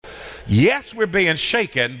Yes, we're being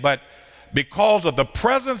shaken, but because of the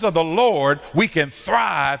presence of the Lord, we can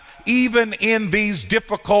thrive even in these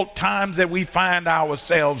difficult times that we find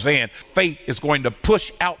ourselves in. Faith is going to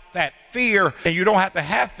push out that fear, and you don't have to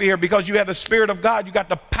have fear because you have the Spirit of God. You got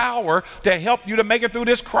the power to help you to make it through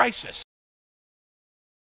this crisis.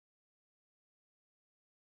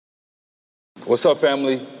 What's up,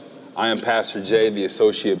 family? I am Pastor Jay, the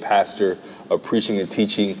Associate Pastor of Preaching and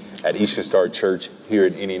Teaching at Eastern Star Church here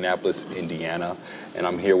in Indianapolis, Indiana. And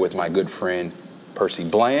I'm here with my good friend, Percy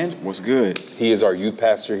Bland. What's good? He is our youth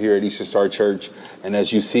pastor here at Eastern Star Church. And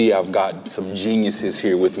as you see, I've got some geniuses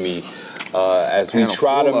here with me as we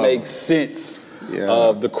try to make sense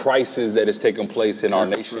of the crisis that is taking place in our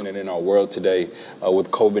nation and in our world today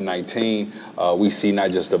with COVID-19. We see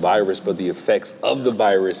not just the virus, but the effects of the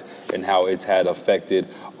virus and how it's had affected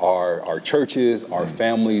our churches, our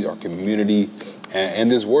families, our community,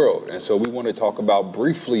 and this world. And so we want to talk about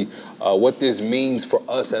briefly what this means for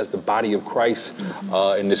us as the body of Christ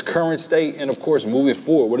in this current state, and of course moving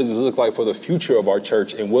forward. What does this look like for the future of our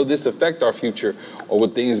church, and will this affect our future, or will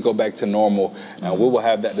things go back to normal? And we will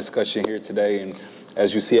have that discussion here today. And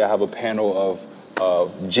as you see, I have a panel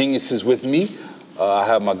of geniuses with me. I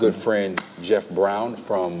have my good friend Jeff Brown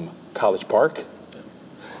from College Park.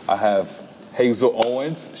 I have Hazel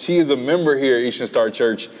Owens. She is a member here at Eastern Star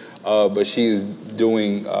Church, but she is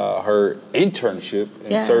doing her internship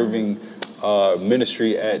and serving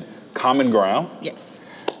ministry at Common Ground. Yes.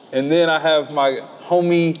 And then I have my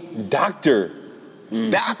homie, Dr.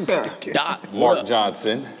 Mark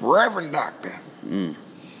Johnson. Reverend Doctor.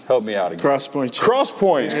 Help me out again. Crosspoint.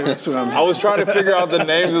 Crosspoint. Yeah, that's what I was trying to figure out the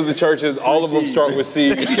names of the churches. All of them start with C.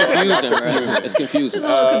 It's confusing, right? It's confusing. It's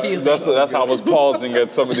a little confusing. That's how I was pausing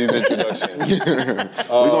at some of these introductions.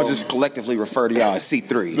 We're going to just collectively refer to y'all as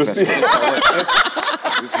C3. This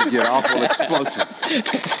is get awful explosive.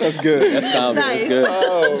 That's good. That's nice. Good.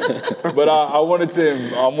 But I wanted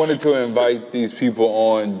to invite these people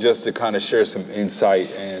on just to kind of share some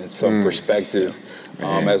insight and some perspective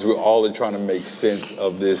as we all are trying to make sense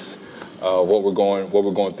of this, what we're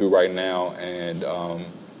going through right now, and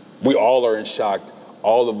we all are in shock.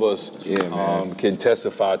 All of us can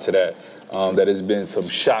testify to that. That has been some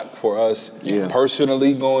shock for us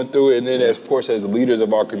personally going through it, and then of course as leaders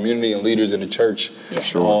of our community and leaders in the church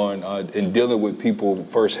in dealing with people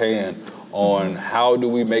firsthand on how do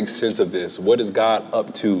we make sense of this? What is God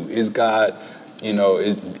up to? Is God,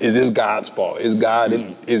 is this God's fault? Is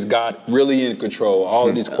God really in control? All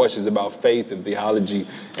of these questions about faith and theology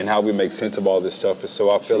and how we make sense of all this stuff. And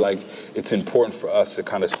so I feel like it's important for us to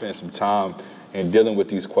kind of spend some time in dealing with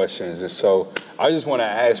these questions. And so I just want to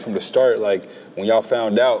ask from the start, like when y'all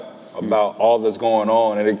found out about all that's going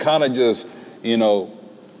on, and it kind of just,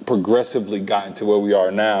 progressively gotten to where we are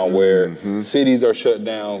now, where cities are shut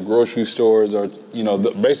down, grocery stores are,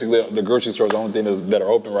 basically the grocery stores are the only thing that are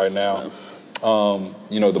open right now.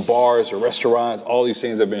 The bars, the restaurants, all these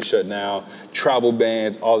things have been shut down, travel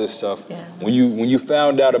bans, all this stuff. Yeah. When you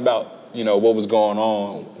found out about, what was going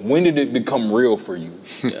on, when did it become real for you?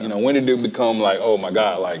 Yeah. When did it become like, oh my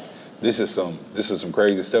God, like this is some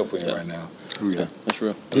crazy stuff we're in right now? Yeah, that's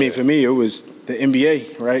real. I mean, for me, it was the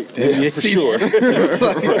NBA, right? The NBA for sure.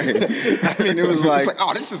 I mean, it was like,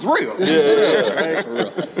 oh, this is real. Right? For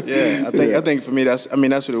real. Yeah, I think for me, that's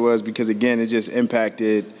what it was, because again, it just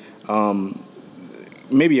impacted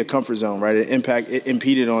maybe a comfort zone, right? It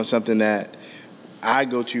impeded on something that I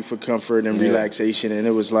go to for comfort and relaxation, and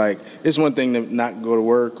it was like, it's one thing to not go to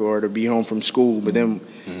work or to be home from school, but then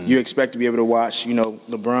you expect to be able to watch,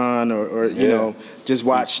 LeBron or just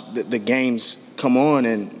watch the games come on,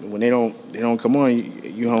 and when they don't come on,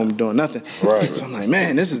 you home doing nothing. Right. So I'm like,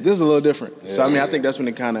 man, this is a little different. Yeah. So I think that's when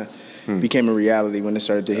it kind of became a reality, when it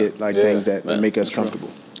started to hit things that make us comfortable.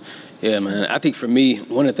 Yeah, man. I think for me,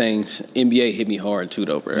 one of the things, NBA hit me hard too,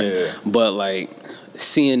 though, bro. Yeah. But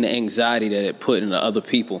seeing the anxiety that it put into other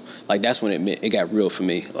people, that's when it got real for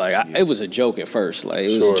me. It was a joke at first. It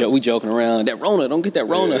was a joke. We joking around, that Rona, don't get that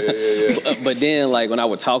Rona. Yeah. But then, when I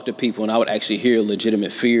would talk to people and I would actually hear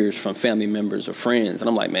legitimate fears from family members or friends, and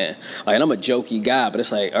I'm like, man, and I'm a jokey guy, but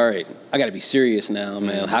it's like, all right, I got to be serious now,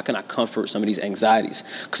 man. How can I comfort some of these anxieties?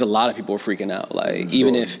 Because a lot of people are freaking out.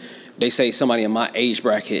 Even if they say somebody in my age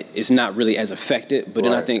bracket is not really as affected, but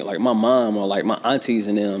then I think my mom or my aunties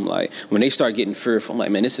and them, when they start getting fearful, I'm like,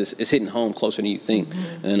 man, it's hitting home closer than you think.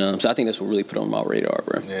 And so I think that's what really put on my radar,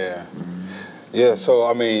 bro. Yeah. Yeah, so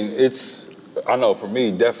I mean, I know for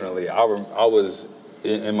me, definitely, I was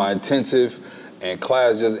in my intensive and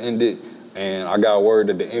class just ended. and I got word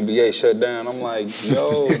that the NBA shut down. I'm like,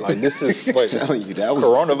 yo, like this is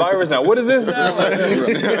coronavirus now. What is this now? Like,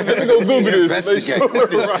 let me go Google this. Make sure,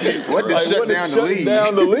 right? What did shut down the league?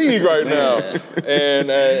 Down the league right now.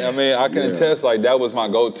 And I mean, I can attest, like that was my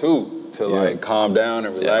go-to to like calm down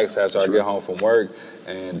and relax after I get home from work.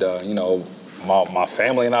 And you know, my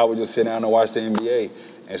family and I would just sit down and watch the NBA.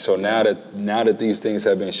 And so now that these things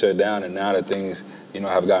have been shut down, and now that things, you know,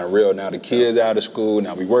 have gotten real, now the kids out of school,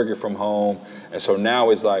 now we working from home, and so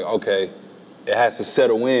now it's like, okay, it has to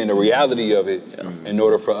settle in, the reality of it, in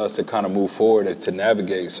order for us to kind of move forward and to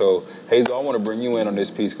navigate. So Hazel, I want to bring you in on this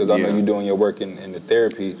piece because I know you're doing your work in the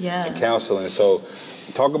therapy and counseling. So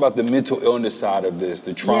talk about the mental illness side of this,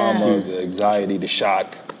 the trauma, the anxiety, the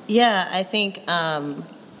shock. Yeah, I think, I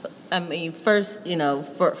mean, first, you know,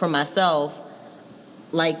 for myself,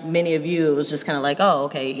 like many of you, it was just kind of like, oh,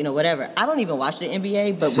 okay, you know, whatever. I don't even watch the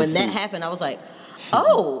NBA, but when that happened, I was like,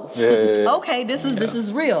 oh, okay, this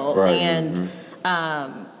is real. Right. And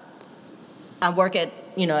I work at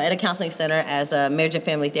a counseling center as a marriage and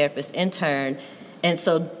family therapist intern, and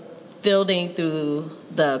so fielding through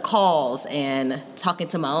the calls and talking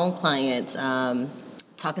to my own clients,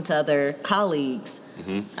 talking to other colleagues,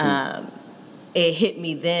 it hit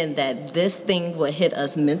me then that this thing would hit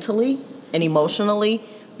us mentally and emotionally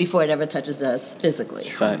before it ever touches us physically.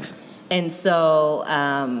 Facts. And so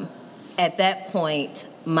at that point,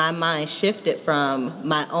 my mind shifted from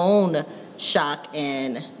my own shock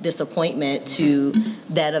and disappointment to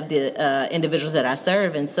that of the individuals that I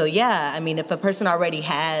serve. And so, yeah, I mean, if a person already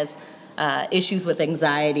has issues with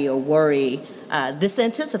anxiety or worry, this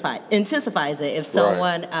intensifies it. If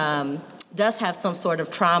someone does have some sort of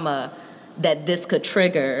trauma that this could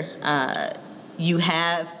trigger, you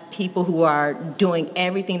have people who are doing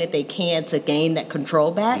everything that they can to gain that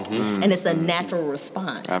control back, and it's a natural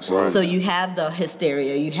response. Absolutely. So you have the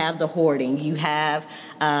hysteria, you have the hoarding, you have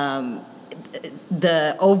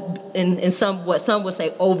in some what some would say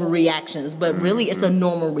overreactions, but really it's a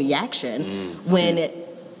normal reaction when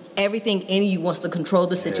everything in you wants to control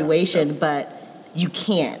the situation, but you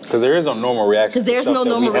can't. Because there is no normal reaction. Because there's no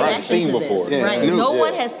normal reaction to before. this. Right? No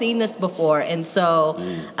one has seen this before, and so.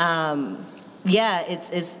 Yeah,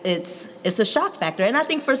 it's a shock factor, and I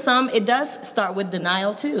think for some it does start with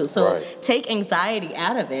denial too. So take anxiety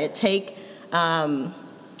out of it, take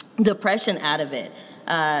depression out of it.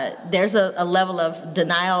 There's a level of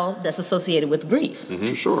denial that's associated with grief.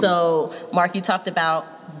 Sure. So, Mark, you talked about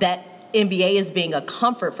that NBA as being a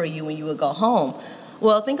comfort for you when you would go home.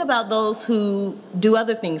 Well, think about those who do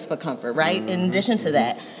other things for comfort, right? In addition to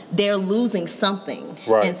that, they're losing something.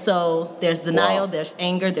 Right. And so there's denial, there's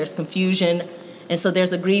anger, there's confusion. And so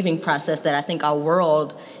there's a grieving process that I think our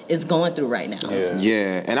world is going through right now.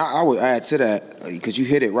 Yeah, and I would add to that, because you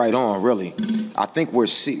hit it right on, really. I think we're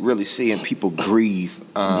really seeing people grieve.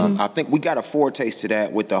 I think we got a foretaste to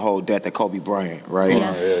that with the whole death of Kobe Bryant, right?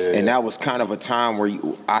 And that was kind of a time where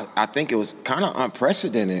I think it was kind of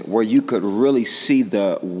unprecedented, where you could really see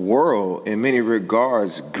the world, in many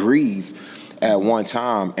regards, grieve at one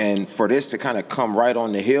time. And for this to kind of come right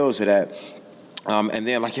on the heels of that, and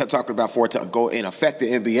then, like you're talking about, for it to go and affect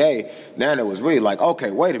the NBA, now it was really like, okay,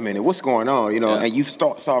 wait a minute, what's going on? You know, and you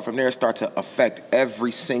saw from there start to affect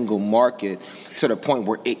every single market to the point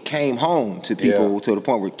where it came home to people, to the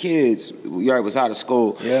point where kids, was out of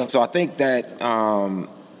school. So I think that,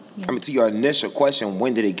 I mean, to your initial question,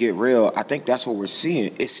 when did it get real? I think that's what we're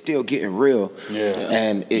seeing. It's still getting real,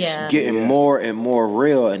 and it's getting more and more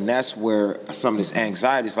real, and that's where some of this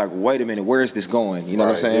anxiety is like, wait a minute, where is this going? You know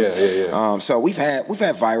what I'm saying? So we've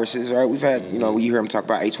had viruses, right? We've had, you know, you hear them talk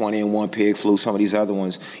about H1N1, pig flu, some of these other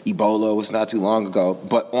ones. Ebola was not too long ago,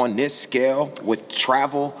 but on this scale, with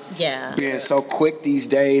travel being so quick these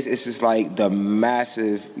days, it's just like the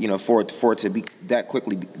massive, you know, for it to be that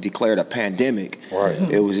quickly declared a pandemic.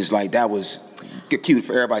 It was just like that was cute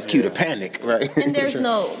for everybody's cue to panic, right? And there's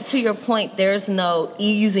to your point, there's no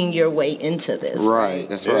easing your way into this, right?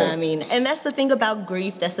 That's right. I mean, and that's the thing about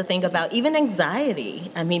grief. That's the thing about even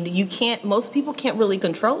anxiety. I mean, most people can't really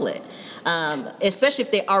control it, especially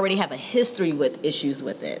if they already have a history with issues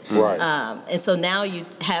with it. And so now you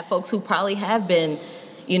have folks who probably have been,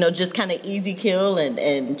 you know, just kind of easy kill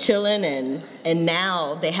and chilling, and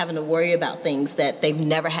now they're having to worry about things that they've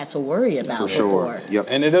never had to worry about before.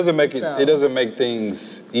 And it doesn't make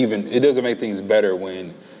things better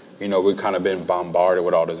when, you know, we've kind of been bombarded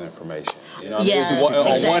with all this information. You know,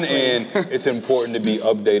 on one end, it's important to be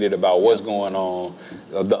updated about what's going on,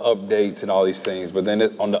 the updates and all these things, but then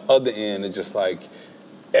on the other end, it's just like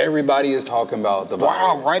everybody is talking about the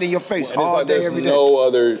virus. Right in your face all day, every day. There's no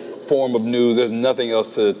other form of news. There's nothing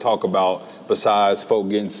else to talk about besides folk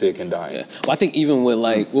getting sick and dying. Yeah. Well, I think even with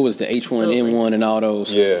like, what was the H1N1 and all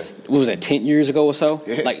those? Yeah. What was that, 10 years ago or so?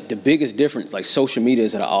 Yeah. Like the biggest difference, like social media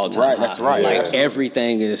is at an all-time high. That's right. Like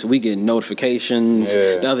everything is, we get notifications.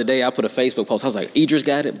 Yeah. The other day I put a Facebook post, I was like, Idris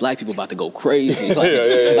got it, black people about to go crazy.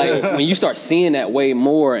 Like when you start seeing that way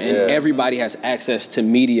more and everybody has access to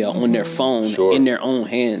media on their phone, in their own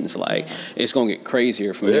hands, like it's gonna get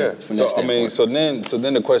crazier from there. From so I mean, so then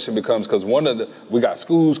the question becomes, because we got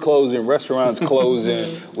schools closing, restaurants closing,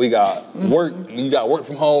 we got work. You got work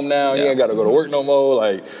from home now. You ain't got to go to work no more.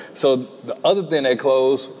 Like, so the other thing that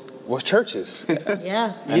closed was churches.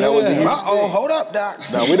 Yeah. And that was a huge hold up, Doc.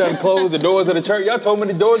 Now we done closed the doors of the church. Y'all told me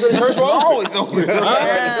the doors of the church were open. Always open.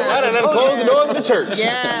 I done closed the doors of the church.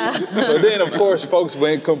 Yeah. So then, of course, folks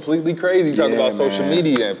went completely crazy talking about social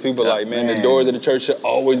media, and people like, man, the doors of the church should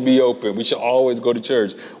always be open. We should always go to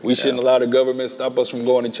church. We shouldn't allow the government to stop us from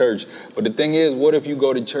going to church. But the thing is, what if you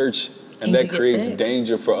go to church and that creates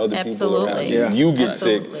danger for other people around you? You get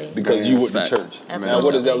sick because you went to church. Now,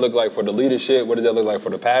 what does that look like for the leadership? What does that look like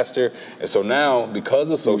for the pastor? And so now,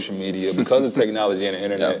 because of social media, because of technology and the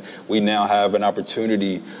internet, we now have an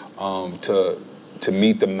opportunity to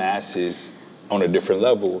meet the masses on a different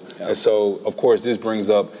level. And so, of course, this brings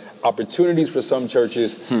up opportunities for some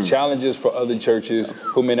churches, challenges for other churches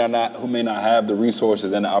who may not have the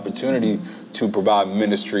resources and the opportunity to provide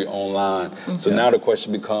ministry online. So now the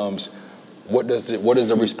question becomes, what is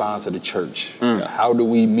the response of the church? How do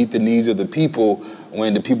we meet the needs of the people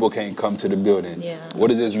when the people can't come to the building? What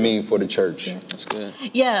does this mean for the church? That's good.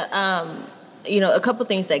 A couple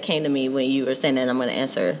things that came to me when you were saying that, and I'm going to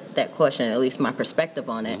answer that question, at least my perspective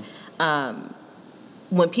on it.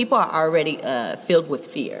 When people are already filled with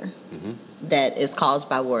fear that is caused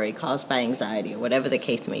by worry, caused by anxiety, or whatever the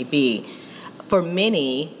case may be, for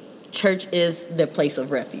many, church is their place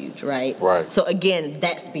of refuge, right? Right. So again,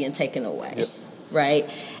 that's being taken away, right?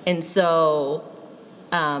 And so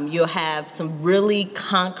you'll have some really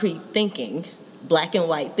concrete thinking, black and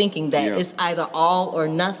white thinking, that it's either all or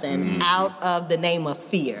nothing out of the name of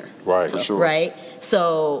fear. Right. For sure. Right?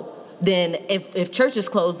 So then if church is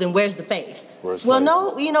closed, then where's the faith?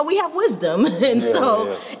 No, we have wisdom, and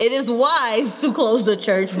it is wise to close the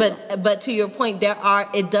church. But to your point,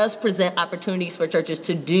 it does present opportunities for churches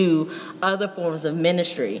to do other forms of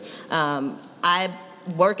ministry. I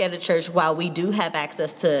work at a church. While we do have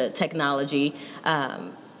access to technology,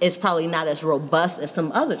 it's probably not as robust as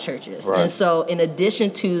some other churches. Right. And so, in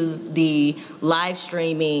addition to the live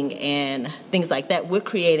streaming and things like that, we're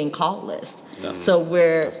creating call lists. So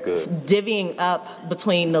we're divvying up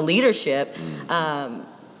between the leadership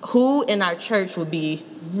who in our church would be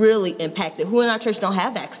really impacted, who in our church don't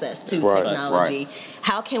have access to technology.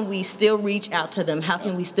 How can we still reach out to them? How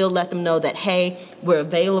can we still let them know that, hey, we're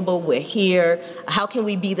available, we're here? How can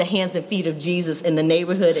we be the hands and feet of Jesus in the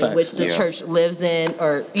neighborhood in which the church lives in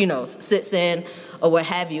or, sits in or what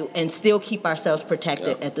have you, and still keep ourselves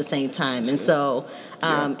protected at the same time? And so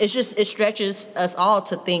it stretches us all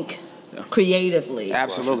to think creatively.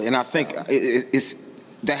 Absolutely. And I think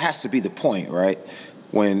that has to be the point, right?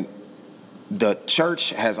 When the church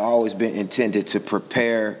has always been intended to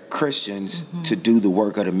prepare Christians to do the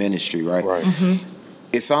work of the ministry, right?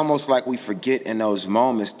 It's almost like we forget in those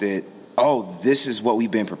moments that, this is what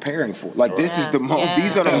we've been preparing for. Like, this is the moment.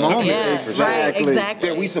 These are the moments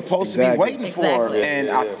that we're supposed to be waiting for. And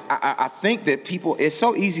I think that people, it's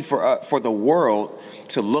so easy for the world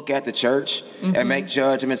to look at the church and make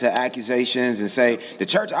judgments and accusations and say, the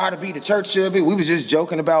church ought to be, the church should be. We was just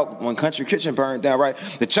joking about when Country Kitchen burned down, right?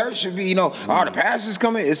 The church should be, the pastors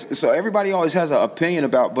coming. So everybody always has an opinion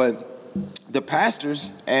about, but the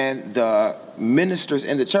pastors and the ministers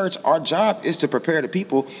in the church, our job is to prepare the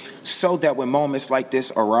people so that when moments like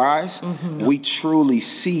this arise, we truly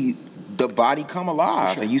see the body come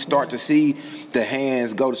alive, and you start to see the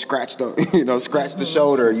hands go to scratch the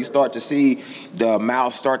shoulder. You start to see the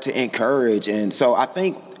mouth start to encourage. And so I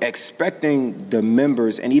think expecting the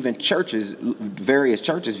members and even churches, various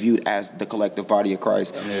churches viewed as the collective body of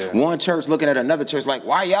Christ. One church looking at another church like,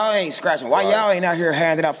 why y'all ain't scratching? Why y'all ain't out here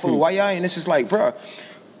handing out food? Why y'all ain't? It's just like, bruh,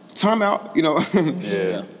 time out, we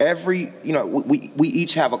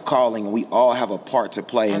each have a calling and we all have a part to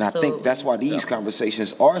play. And I think that's why these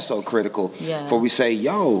conversations are so critical. For we say,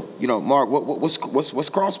 Mark, what's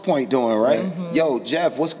Cross Point doing, right? Yo,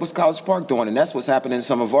 Jeff, what's College Park doing? And that's what's happening in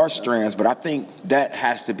some of our strands. But I think that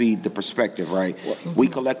has to be the perspective, right? We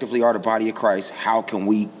collectively are the body of Christ. How can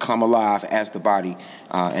we come alive as the body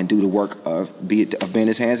and do the work of being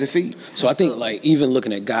his hands and feet? So I think, like, even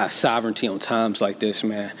looking at God's sovereignty on times like this,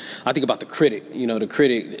 man, I think about the critic,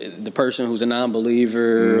 the person who's a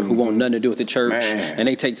non-believer, who want nothing to do with the church, and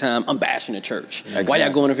they take time, I'm bashing the church. Exactly. Why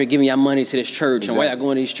y'all going over here giving y'all money to this church, and why y'all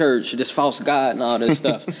going to this church, this false God and all this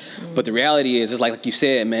stuff. But the reality is, it's like you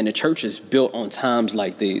said, man, the church is built on times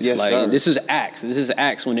like these. Yes, sir. This is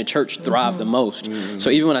Acts when the church thrived the most. So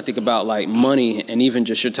even when I think about like money and even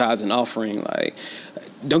just your tithes and offering, like,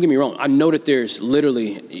 don't get me wrong, I know that there's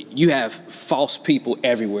literally, you have false people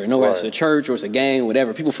everywhere. No matter it's a church or it's a gang,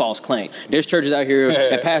 whatever, people false claim. There's churches out here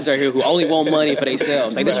and pastors out here who only want money for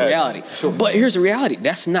themselves. Like, that's reality. But here's the reality.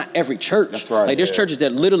 That's not every church. That's right. Like, there's churches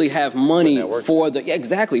that literally have money for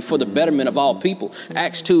the betterment of all people.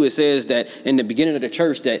 Acts 2, it says that in the beginning of the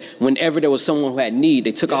church, that whenever there was someone who had need,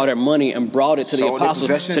 they took all their money and brought it to the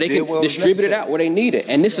apostles so they could distribute it out where they need it.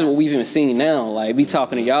 And this is what we've even seen now. Like, we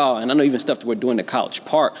talking to y'all, and I know even stuff that we're doing at College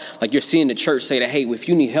Park, like you're seeing the church say that, hey, if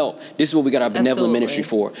you need help, this is what we got our benevolent ministry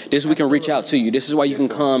for. This is we can reach out to you. This is why you can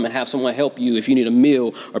come and have someone help you if you need a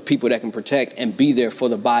meal or people that can protect and be there for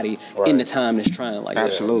the body in the time that's trying. Like,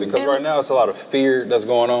 absolutely. Because right now it's a lot of fear that's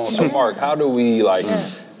going on. So Mark, how do we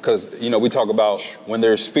because we talk about when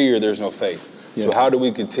there's fear, there's no faith. So how do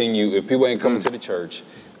we continue if people ain't coming to the church?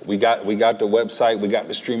 We got the website, we got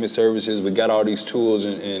the streaming services, we got all these tools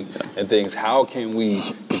and things. How can we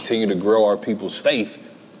continue to grow our people's faith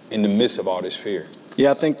in the midst of all this fear? Yeah,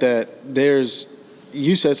 I think that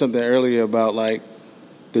you said something earlier about like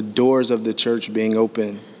the doors of the church being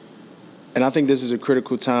open. And I think this is a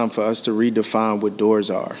critical time for us to redefine what doors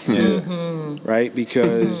are. Right?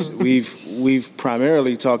 Because we've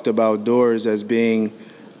primarily talked about doors as being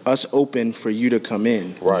us open for you to come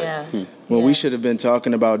in. Right. Yeah. When we should have been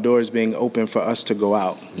talking about doors being open for us to go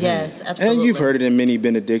out. Yes, absolutely. And you've heard it in many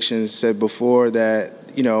benedictions said before that,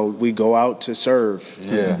 we go out to serve.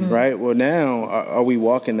 Yeah. Right? Well, now, are we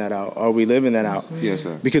walking that out? Are we living that out? Yes,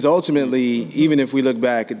 sir. Because ultimately, even if we look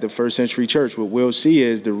back at the first century church, what we'll see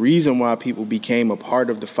is the reason why people became a part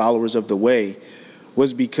of the followers of the way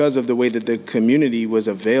was because of the way that the community was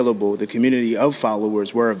available. The community of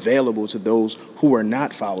followers were available to those who were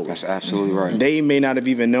not followers. That's absolutely right. They may not have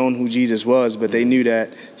even known who Jesus was, but they knew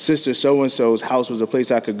that Sister So-and-so's house was a place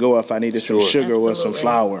I could go if I needed some sugar or some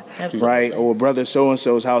flour, right? Or Brother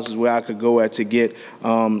So-and-so's house is where I could go at to get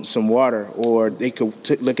some water, or they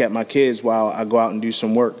could look at my kids while I go out and do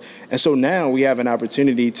some work. And so now we have an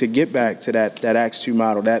opportunity to get back to that Acts 2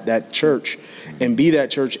 model, that church, and be that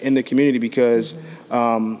church in the community because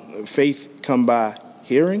faith come by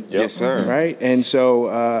hearing. Yes, sir. Right? And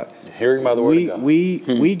so hearing by the word of God.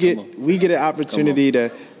 We get an opportunity to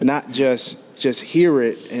not just hear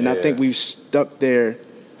it, and I think we've stuck there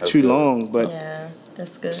too long. But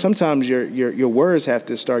that's good. Sometimes your words have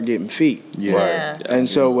to start getting feet. And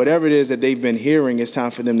so whatever it is that they've been hearing, it's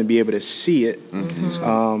time for them to be able to see it,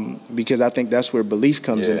 because I think that's where belief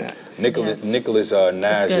comes in at. Nicholas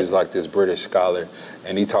Nash is like this British scholar,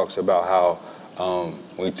 and he talks about how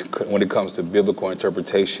when it comes to biblical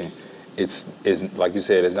interpretation, it's like you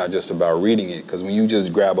said, it's not just about reading it. Because when you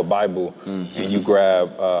just grab a Bible and you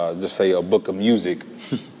grab, just say, a book of music,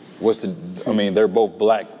 they're both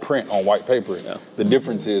black print on white paper. The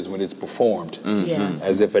difference is when it's performed,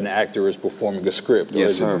 as if an actor is performing a script, or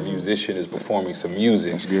as if a musician is performing some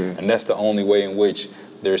music. That's good. And that's the only way in which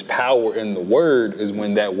there's power in the word is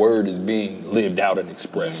when that word is being lived out and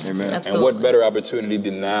expressed. Amen. And what better opportunity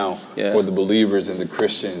than now for the believers and the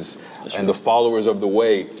Christians and the followers of the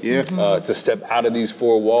way to step out of these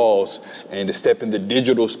four walls and to step in the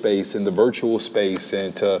digital space and the virtual space,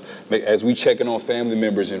 and to make, as we checking on family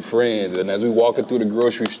members and friends, and as we walking through the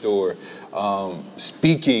grocery store,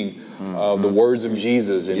 speaking the words of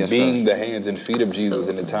Jesus and being the hands and feet of Jesus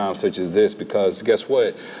in a time such as this. Because guess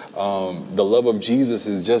what? The love of Jesus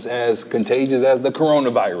is just as contagious as the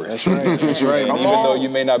coronavirus. That's right. That's right. And even though you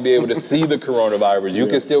may not be able to see the coronavirus, you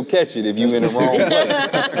can still catch it if you're in the wrong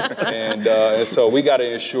place. And so we got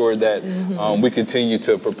to ensure that we continue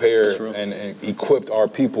to prepare and equip our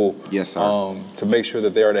people to make sure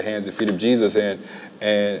that they are the hands and feet of Jesus. And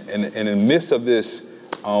in the midst of this,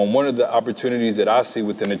 one of the opportunities that I see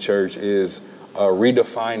within the church is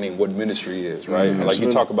redefining what ministry is, right? Like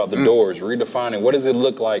you talk about the doors, redefining what does it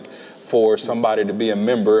look like for somebody to be a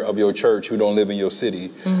member of your church who don't live in your city?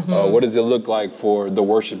 What does it look like for the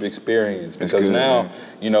worship experience? Because now,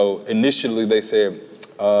 initially they said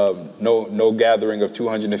no gathering of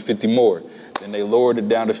 250 more. Then they lowered it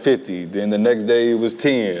down to 50. Then the next day it was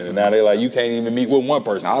 10. And now they're like, you can't even meet with one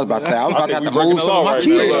person. I was about to say, I was about to have to move some of my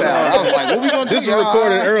kids out. I was like, what we going to do? This was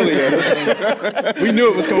recorded earlier. We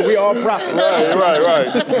knew it was going to be all profit. Right.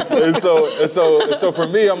 And so for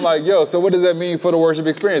me, I'm like, so what does that mean for the worship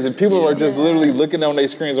experience? If people are just literally looking on their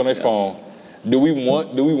screens on their phone, Do we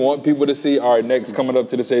want people to see, all right, next coming up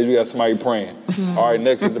to the stage, we got somebody praying. All right,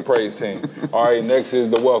 next is the praise team. All right, next is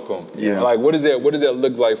the welcome. Yeah. Like, what does that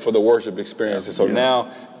look like for the worship experience? And so now,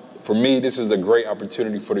 for me, this is a great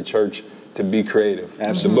opportunity for the church to be creative.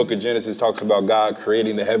 Absolutely. The book of Genesis talks about God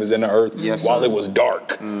creating the heavens and the earth while it was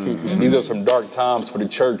dark. These are some dark times for the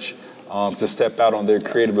church to step out on their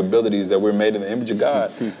creative abilities, that we're made in the image of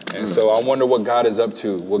God. And so I wonder what God is up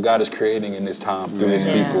to, what God is creating in this time through his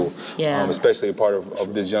people, especially a part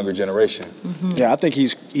of this younger generation. Yeah, I think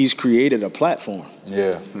he's created a platform.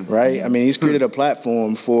 Yeah. Right? I mean, he's created a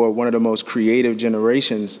platform for one of the most creative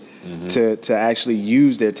generations to actually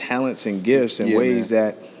use their talents and gifts in ways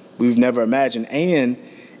that we've never imagined. And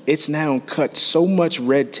it's now cut so much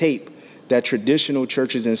red tape that traditional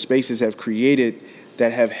churches and spaces have created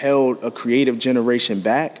that have held a creative generation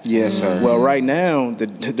back. Yes, sir. Well, right now,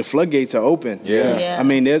 the floodgates are open. Yeah. I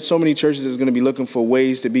mean, there's so many churches that's going to be looking for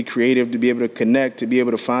ways to be creative, to be able to connect, to be able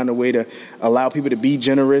to find a way to allow people to be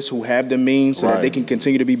generous who have the means so that they can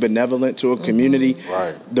continue to be benevolent to a community.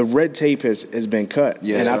 Right. The red tape has been cut.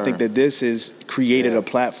 Yes, and sir. I think that this has created a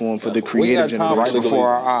platform for the creative generation. Right before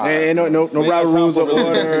our eyes. And no Robert Rules of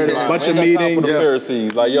Order, a bunch of meetings. The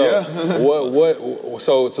Pharisees. Like, yo, what?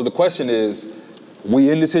 So the question is,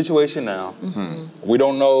 we in the situation now. We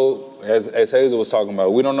don't know, as Hazel was talking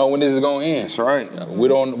about, we don't know when this is going to end. That's right. We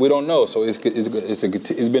don't know. So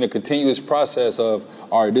it's been a continuous process of,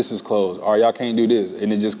 all right, this is closed. All right, y'all can't do this,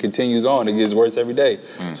 and it just continues on. It gets worse every day.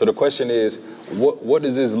 So the question is, what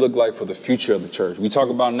does this look like for the future of the church? We talk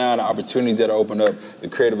about now the opportunities that are opened up, the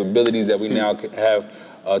creative abilities that we now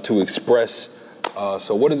have to express.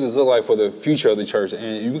 So what does this look like for the future of the church?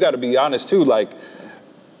 And you got to be honest too, like,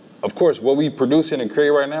 of course, what we producing and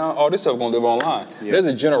create right now, all this stuff gonna live online. There's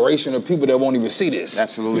a generation of people that won't even see this.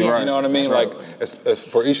 Absolutely right. You know what I mean? Like, as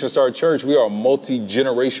for Eastern Star Church, we are a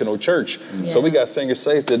multi-generational church. So we got senior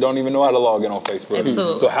saints that don't even know how to log in on Facebook.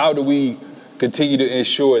 Absolutely. So how do we continue to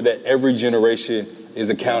ensure that every generation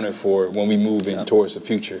is accounted for when we move in towards the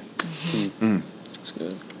future? That's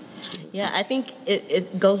good. Yeah, I think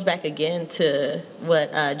it goes back again to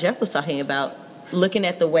what Jeff was talking about, looking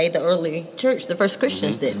at the way the early church, the first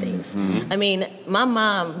Christians did things. I mean, my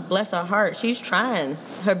mom, bless her heart, she's trying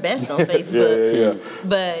her best on Facebook,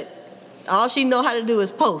 but all she know how to do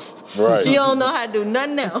is post. Right. She don't know how to do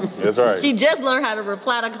nothing else. That's right. She just learned how to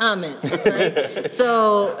reply to comments. Right?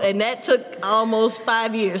 So, and that took almost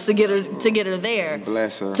 5 years to get her there.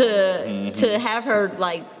 Bless her. To have her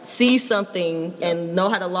like see something and know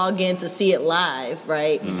how to log in to see it live,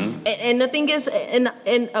 right? And the thing is,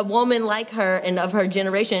 in a woman like her and of her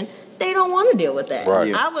generation, they don't want to deal with that.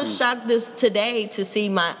 Right. I was shocked today to see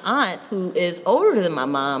my aunt, who is older than my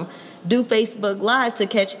mom, do Facebook Live to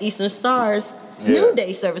catch Eastern Star's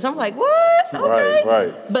noonday service. I'm like, what? Okay.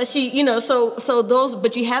 Right. But she,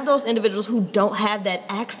 but you have those individuals who don't have that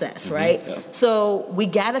access, right? So we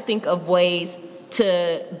got to think of ways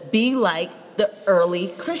to be like the early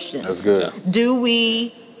Christians. That's good. Do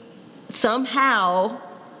we somehow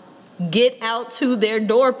get out to their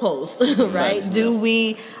doorposts, right? Do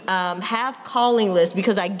we have calling lists?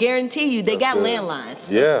 Because I guarantee you they got landlines.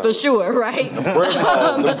 Yeah. For sure, right?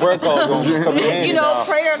 The prayer calls gonna be coming in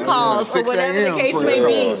prayer calls or whatever the case may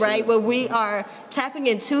be, calls. right? Where we are tapping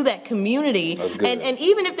into that community. And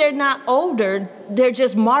even if they're not older, they're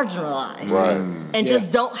just marginalized. Right. And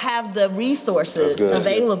just don't have the resources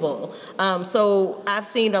available. So I've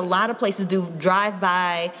seen a lot of places do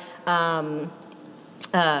drive-by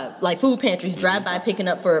like food pantries, drive by picking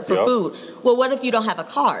up for food. Well, what if you don't have a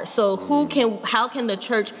car? So how can the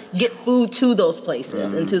church get food to those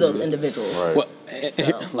places and to those individuals? Right. Well,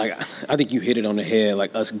 like I think you hit it on the head,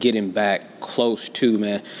 like us getting back close to,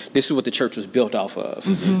 man, this is what the church was built off of.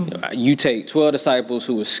 You take 12 disciples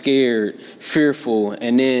who were scared, fearful,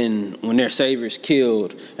 and then when their Savior is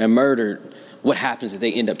killed and murdered, what happens if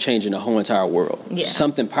they end up changing the whole entire world?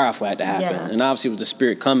 Something powerful had to happen. And obviously with the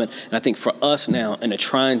Spirit coming, and I think for us now in a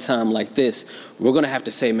trying time like this, we're going to have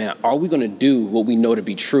to say, man, are we going to do what we know to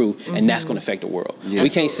be true? And that's going to affect the world. We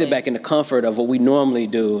can't sit back in the comfort of what we normally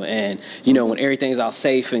do and, when everything's all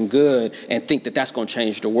safe and good and think that that's going to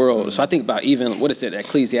change the world. So I think about even, what is it, that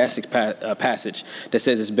Ecclesiastes passage that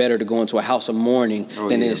says it's better to go into a house of mourning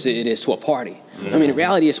than it is to a party. I mean, the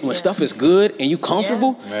reality is when stuff is good and you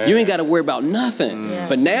comfortable, you ain't got to worry about nothing.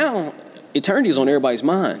 But now, eternity is on everybody's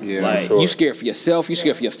mind. You scared for yourself, you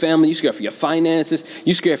scared for your family, you scared for your finances,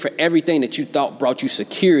 you scared for everything that you thought brought you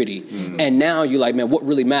security. And now you're like, man, what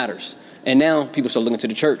really matters? And now people start looking to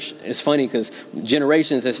the church. It's funny because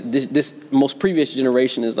generations, this most previous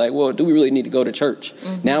generation is like, well, do we really need to go to church?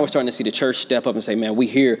 Now we're starting to see the church step up and say, man, we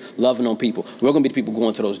here loving on people. We're going to be the people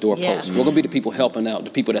going to those doorposts. We're going to be the people helping out,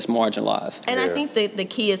 the people that's marginalized. And I think that the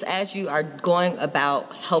key is, as you are going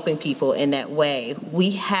about helping people in that way,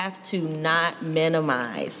 we have to not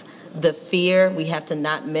minimize the fear. We have to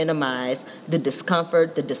not minimize the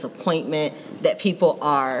discomfort, the disappointment that people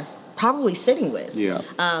are probably sitting with.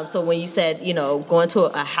 So when you said, going to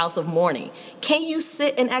a house of mourning, can you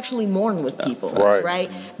sit and actually mourn with people, right?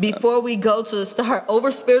 Before we go to start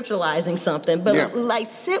over-spiritualizing something, but like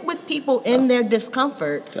sit with people in their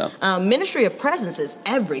discomfort. Ministry of presence is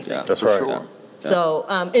everything. That's right.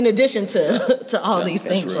 So in addition to all these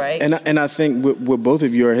things, right? And I think what both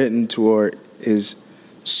of you are hitting toward is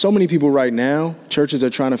so many people right now, churches are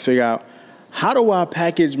trying to figure out, how do I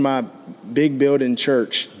package my big building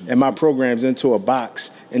church and my programs into a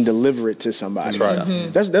box and deliver it to somebody? That's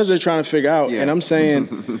right. That's what they're trying to figure out. And I'm saying,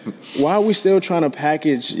 why are we still trying to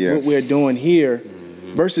package what we're doing here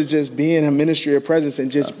versus just being a ministry of presence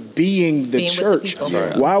and just being the church?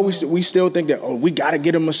 Why are we still think that, we got to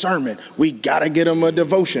get them a sermon, we got to get them a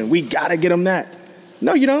devotion, we got to get them that?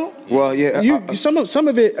 No, you don't. Well, some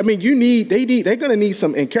of it. I mean, they're going to need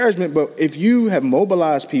some encouragement. But if you have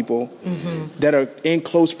mobilized people that are in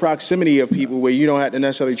close proximity of people where you don't have to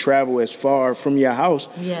necessarily travel as far from your house,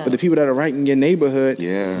 but the people that are right in your neighborhood,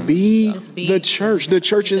 be the church. The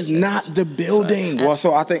church is not the building. Well,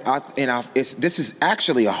 so I think this is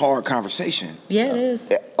actually a hard conversation. Yeah, it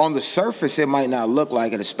is. On the surface, it might not look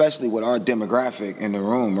like it, especially with our demographic in the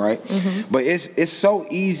room, right? But it's so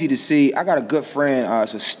easy to see. I got a good friend.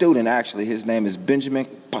 It's a student, actually. His name is Benjamin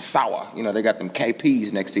Pasawa. They got them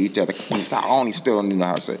KPs next to each other. Pasawa. I only still don't even know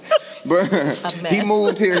how to say it. But he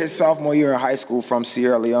moved here his sophomore year in high school from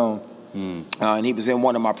Sierra Leone. And he was in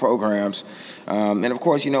one of my programs. And of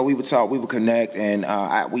course, we would talk, we would connect, and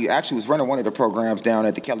we actually was running one of the programs down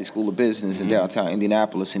at the Kelley School of Business in downtown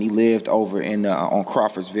Indianapolis, and he lived over in on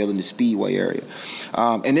Crawfordsville in the Speedway area.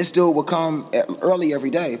 And this dude would come early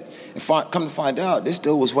every day, and come to find out, this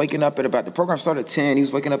dude was waking up the program started at 10, he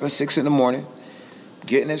was waking up at 6 in the morning,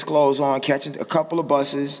 getting his clothes on, catching a couple of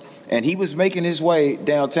buses, and he was making his way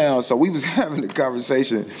downtown. So we was having a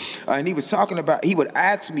conversation, and he was talking about, he would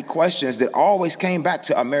ask me questions that always came back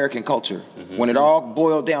to American culture. When it all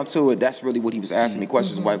boiled down to it, that's really what he was asking me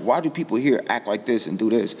questions like, why do people here act like this and do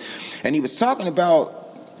this? And he was talking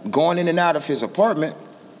about going in and out of his apartment,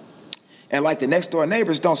 and like the next door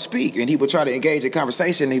neighbors don't speak, and he would try to engage in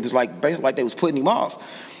conversation, and he was like, basically like they was putting him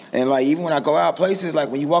off. And like, even when I go out places, like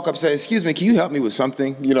when you walk up and say, excuse me, can you help me with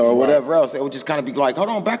something? Or whatever else, they would just kind of be like, hold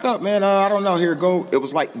on, back up, man. I don't know, here, go. It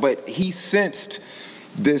was like, but he sensed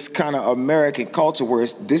this kind of American culture where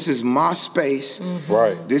this is my space,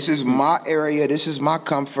 this is my area, this is my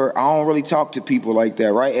comfort. I don't really talk to people like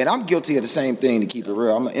that, right? And I'm guilty of the same thing, to keep it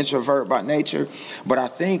real. I'm an introvert by nature, but I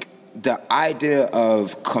think the idea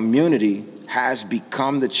of community has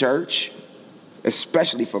become the church,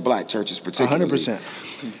 especially for black churches particularly. 100%.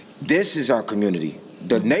 This is our community.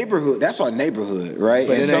 The neighborhood, that's our neighborhood, right?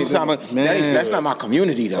 But and sometimes that's not my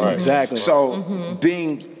community, though. Exactly. So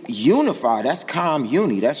being unified, that's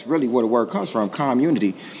community. That's really where the word comes from,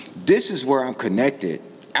 community. This is where I'm connected.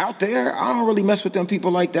 Out there, I don't really mess with them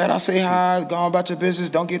people like that. I say hi, go on about your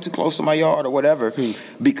business, don't get too close to my yard or whatever.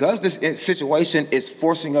 Because this situation is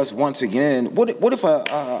forcing us once again, what if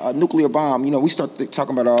a nuclear bomb, we start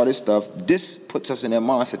talking about all this stuff, this puts us in that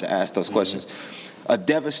mindset to ask those questions. A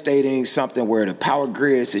devastating something where the power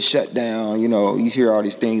grids is shut down, you hear all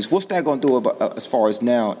these things. What's that going to do about, as far as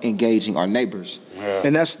now engaging our neighbors?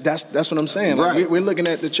 And that's what I'm saying. Like, we're looking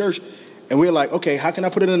at the church, and we're like, okay, how can I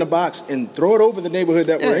put it in a box and throw it over the neighborhood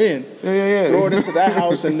that we're in? Throw it into that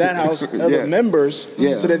house and that house, other members,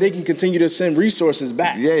 so that they can continue to send resources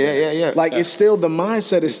back. Like, it's still, the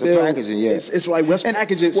mindset is still packaging. It's like, let's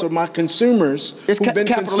package it so my consumers who've been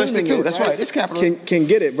capitalistic too. That's right. It's capitalistic. Can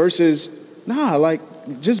get it versus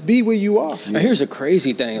just be where you are. Now, here's a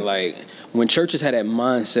crazy thing, like, when churches had that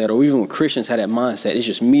mindset, or even when Christians had that mindset, it's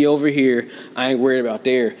just me over here, I ain't worried about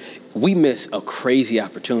there. We miss a crazy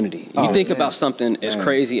opportunity. You think about something as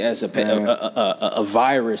crazy as a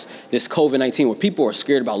virus, this COVID-19, where people are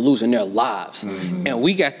scared about losing their lives, and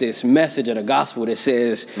we got this message of the gospel that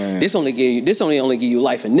says this only give you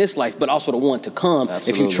life in this life, but also the one to come.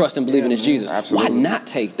 If you trust and believe in this Jesus. Why not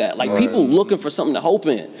take that? Like, people looking for something to hope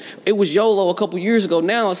in. It was YOLO a couple years ago.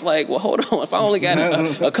 Now it's like, well, hold on. If I only got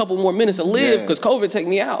a couple more minutes to live, because COVID take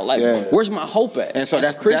me out, like, where's my hope at? And so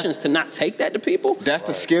that's Christians to not take that to people. That's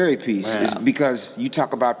the scary piece, is because you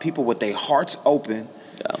talk about people with their hearts open,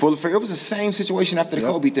 Full of fear. It was the same situation after the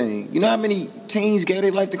Kobe thing. You know how many teens gave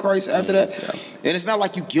their life to Christ after that? And it's not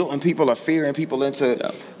like you guilting people or fearing people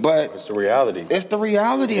into, but it's the reality. It's the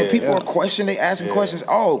reality, and people are questioning, they asking questions.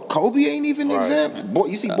 Oh, Kobe ain't even exempt. Boy,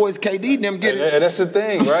 you see boys KD them get it. And that's the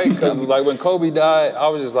thing, right? Because like when Kobe died, I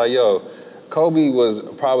was just like, yo, Kobe was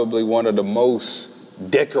probably one of the most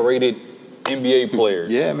decorated NBA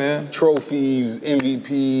players. Yeah, man. Trophies,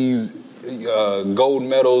 MVPs, gold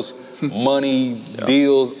medals, money,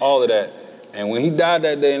 deals, all of that. And when he died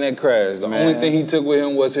that day in that crash, the only thing he took with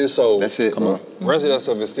him was his soul. That's it. Come on. The rest of that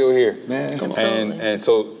stuff is still here. Man, and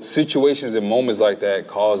so situations and moments like that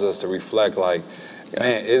cause us to reflect like,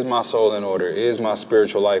 man, is my soul in order? Is my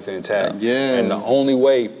spiritual life intact? Yeah. And the only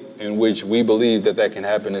way in which we believe that can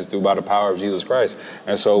happen is through by the power of Jesus Christ.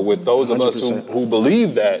 And so with those of 100%. Us who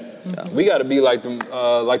believe that, we got to be like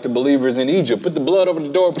the believers in Egypt. Put the blood over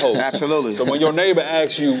the doorpost. Absolutely. So when your neighbor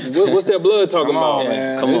asks you, what's that blood talking about?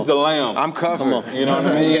 Man. It's the lamb. I'm covered. You know what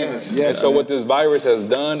I mean? Yes. And so what this virus has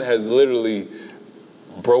done has literally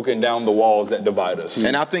broken down the walls that divide us.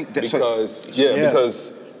 And I think that's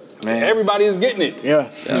because man. Everybody is getting it.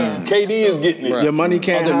 KD is getting it. Right. Your money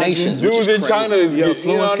can't Other hide nations, you. Dudes in China is your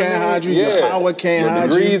getting, influence can't hide you. Your power can't hide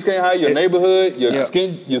you. Your degrees can't hide your neighborhood,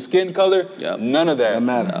 your skin color. None of that. Doesn't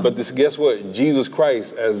matter. But guess what? Jesus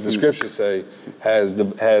Christ, as the scriptures say, has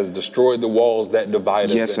destroyed the walls that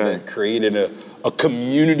divide us and that created a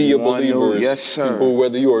community of believers who,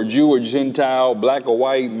 whether you are Jew or Gentile, black or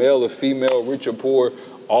white, male or female, rich or poor,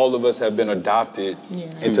 all of us have been adopted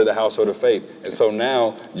into the household of faith. And so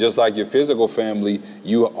now, just like your physical family,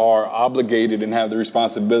 you are obligated and have the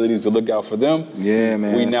responsibilities to look out for them. Yeah,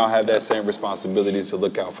 man. We now have that same responsibility to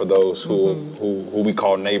look out for those who we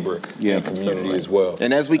call neighbor and community as well.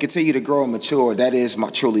 And as we continue to grow and mature, that is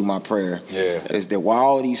truly my prayer. Is that while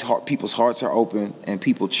all these people's hearts are open and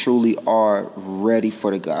people truly are ready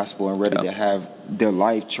for the gospel and ready to have their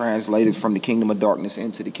life translated from the kingdom of darkness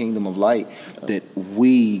into the kingdom of light, that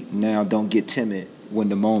we now don't get timid when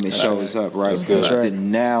the moment shows up, right? That's good. That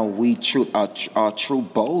now we our true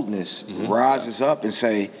boldness rises up and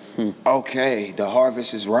say, okay, the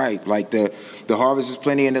harvest is ripe. Like the harvest is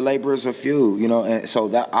plenty and the laborers are few, you know. And so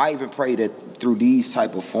that I even pray that through these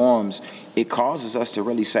type of forms, it causes us to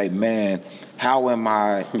really say, man, how am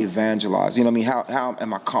I evangelized? You know what I mean? How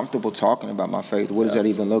am I comfortable talking about my faith? What does that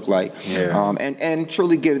even look like? And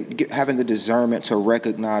truly having the discernment to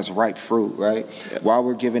recognize ripe fruit, right? While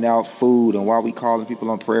we're giving out food and while we calling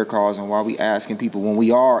people on prayer calls and while we asking people when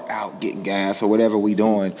we are out getting gas or whatever we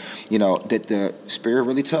doing, you know, that the Spirit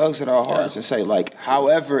really tugs at our hearts and say, like,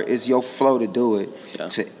 however is your flow to do it,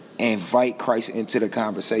 to invite Christ into the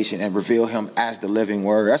conversation and reveal him as the living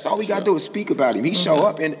word. That's all we got to do is speak about him. He show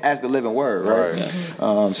up as the living word, right?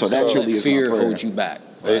 So that truly is fear holds you back.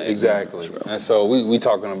 Right? Exactly. And so we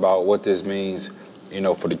talking about what this means, you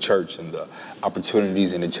know, for the church and the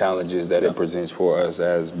opportunities and the challenges that it presents for us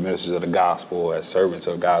as ministers of the gospel, as servants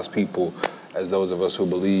of God's people, as those of us who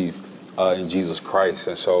believe in Jesus Christ.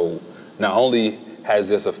 And so not only has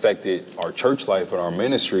this affected our church life and our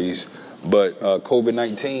ministries, but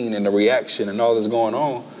COVID-19 and the reaction and all that's going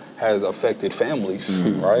on has affected families,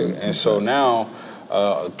 right? And so now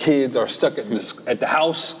kids are stuck at the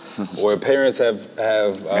house, or parents have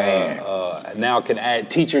now can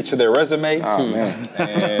add teacher to their resume,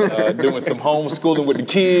 and doing some homeschooling with the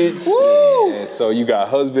kids. And so you got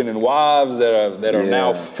husband and wives that are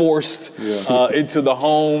now forced into the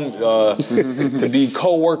home to be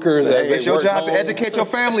co-workers. It's your job to educate your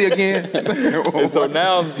family again. And so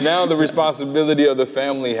now the responsibility of the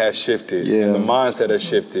family has shifted, and the mindset has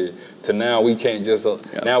shifted to now we can't just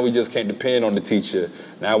now we just can't depend on the teacher.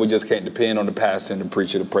 Now we just can't depend on the pastor and the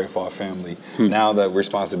preacher to pray for our family. Now the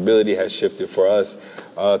responsibility has shifted for us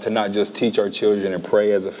to not just teach our children and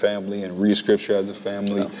pray as a family and read scripture as a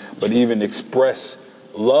family, but even express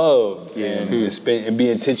love and be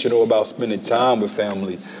intentional about spending time with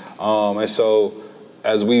family. And so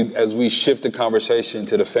as we shift the conversation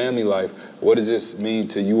to the family life, what does this mean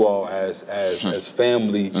to you all as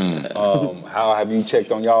family? How have you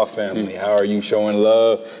checked on y'all family? How are you showing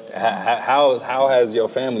love? How has your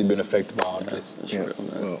family been affected by all this?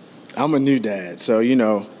 Well, I'm a new dad, so you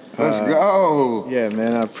know. Let's go. Yeah,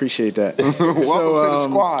 man, I appreciate that. Welcome to the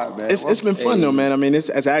squad, man. It's been fun though, man. I mean, it's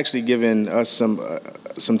actually given us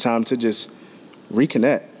some time to just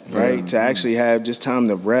reconnect, right? To actually have just time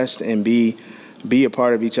to rest and be a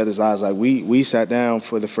part of each other's lives. Like we sat down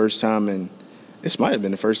for the first time, and this might have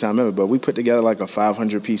been the first time ever, but we put together like a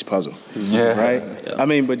 500-piece puzzle. Right? Yeah. I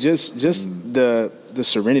mean, but just the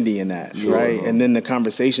serenity in that, right? And then the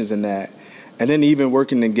conversations in that. And then even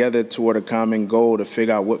working together toward a common goal to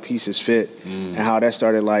figure out what pieces fit and how that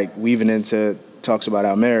started like weaving into talks about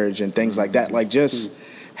our marriage and things like that. Like just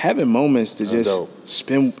having moments to just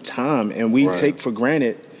spend time, and we take for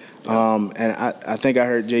granted. And I think I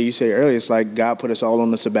heard Jay, you say earlier, it's like God put us all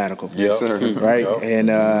on the sabbatical. Yes, sir. Right?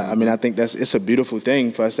 And I mean, I think it's a beautiful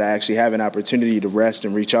thing for us to actually have an opportunity to rest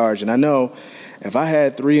and recharge. And I know if I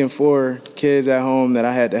had 3 and 4 kids at home that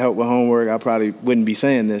I had to help with homework, I probably wouldn't be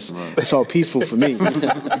saying this. Right. It's all peaceful for me.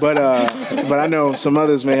 But I know some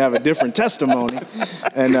others may have a different testimony.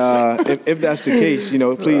 And if that's the case,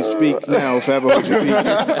 please speak now if ever hold your peace.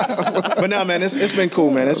 But no, man, it's been cool,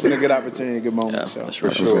 man. It's been a good opportunity, a good moment. Yeah, so.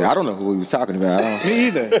 For sure. I don't know who he was talking about. Me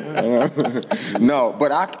either. No,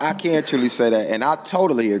 but I can't truly say that. And I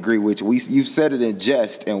totally agree with you. You said it in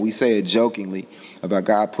jest, and we say it jokingly about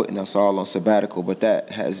God putting us all on sabbatical, but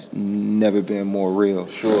that has never been more real.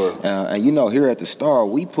 Sure. And here at the Star,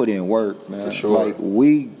 we put in work, man. For sure. Like,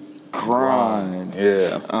 we grind.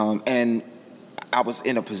 Yeah. And I was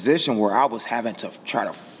in a position where I was having to try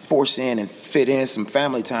to force in and fit in some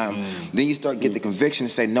family time. Then you start get the conviction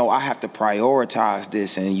to say, no, I have to prioritize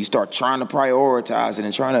this, and you start trying to prioritize it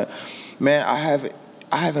and trying to, man, I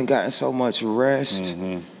haven't gotten so much rest.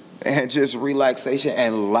 And just relaxation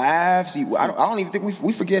and laughs. I don't even think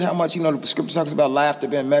we forget how much, the scripture talks about laughter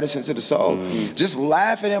being medicine to the soul. Just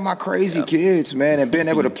laughing at my crazy kids, man, and being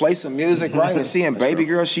able to play some music, right? And seeing baby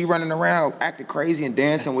girl, she running around acting crazy and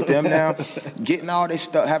dancing with them now, getting all their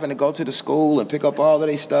stuff, having to go to the school and pick up all of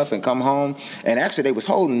their stuff and come home. And actually they was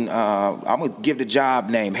holding, I'm going to give the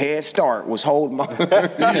job name, Head Start was holding my wife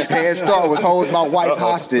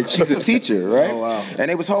hostage. She's a teacher, right? Oh, wow. And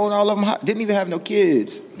they was holding all of them, didn't even have no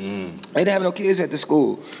kids. They didn't have no kids at the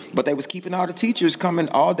school, but they was keeping all the teachers coming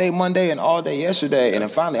all day Monday and all day yesterday. And then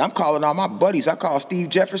finally, I'm calling all my buddies. I called Steve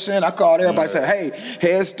Jefferson. I called everybody. Said, "Hey,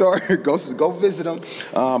 Head Start, go visit them."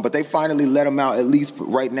 But they finally let them out, at least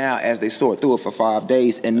right now, as they sort through it for 5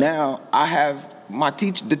 days. And now I have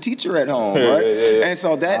the teacher at home, right? And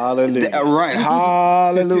so hallelujah.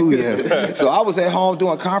 So I was at home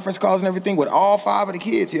doing conference calls and everything with all 5 of the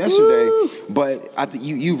kids yesterday. But I think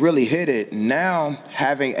you really hit it. Now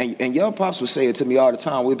having, and your pops would say it to me all the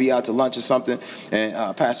time. We'd be out to lunch or something,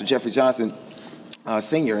 and Pastor Jeffrey Johnson,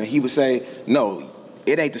 Sr., and he would say, no,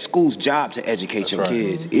 it ain't the school's job to educate your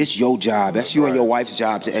kids. It's your job. That's you and your wife's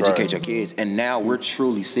job to educate your kids. And now we're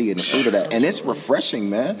truly seeing the fruit of that. And it's refreshing,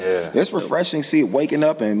 man. Yeah. It's refreshing, see it waking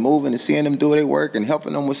up and moving and seeing them do their work and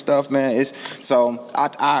helping them with stuff, man. So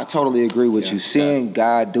I totally agree with you. Seeing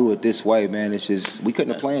God do it this way, man, it's just, we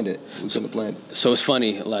couldn't have planned it. So it's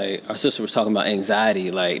funny, like our sister was talking about anxiety.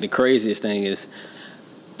 Like the craziest thing is,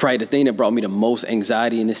 probably the thing that brought me the most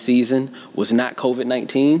anxiety in this season was not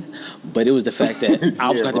COVID-19, but it was the fact that I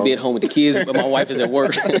was going to have to be at home with the kids, but my wife is at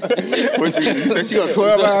work. You said she on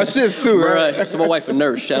 12-hour shifts too, right? So my wife a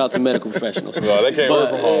nurse. Shout out to medical professionals. No, they can't work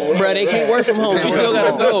from home. Bro, they can't work from home. You still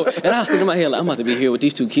got to go. And I was thinking in my head, like, I'm about to be here with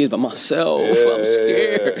these 2 kids by myself. I'm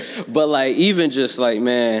scared. But like, even just like,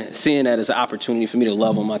 man, seeing that as an opportunity for me to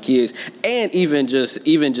love on my kids, and even just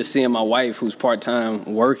seeing my wife who's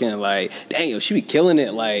part-time working, like, dang, yo, she be killing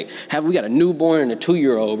it. Like, we got a newborn and a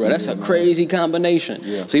 2-year-old, bro. That's a crazy combination.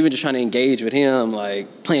 Yeah. So even just trying to engage with him,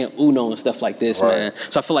 like playing Uno and stuff like this, man.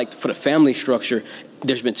 So I feel like for the family structure,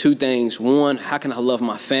 there's been 2 things. 1, how can I love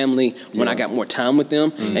my family when I got more time with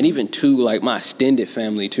them? And even 2, like my extended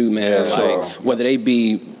family too, man. Whether they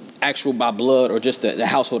be actual by blood or just the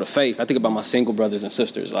household of faith. I think about my single brothers and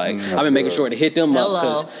sisters. Like I've been making sure to hit them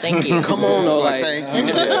up. Thank you. Come on, though. Like,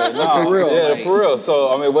 for real. Yeah, for real.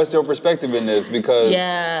 So I mean, what's your perspective in this? Because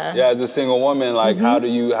as a single woman, like how do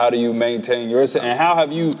you maintain yours, and how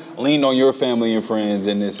have you leaned on your family and friends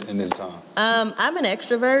in this time? I'm an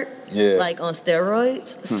extrovert, like on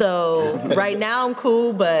steroids. So right now I'm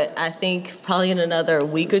cool, but I think probably in another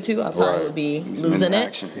week or 2 I probably would be losing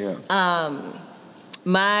it.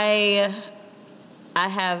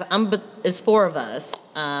 It's 4 of us.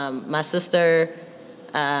 My sister,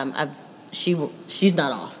 she's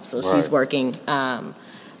not off, so she's working.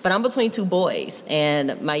 But I'm between 2 boys,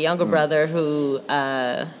 and my younger brother, who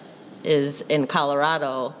is in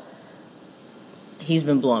Colorado, he's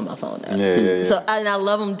been blowing my phone up. So, and I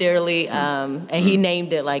love him dearly. And he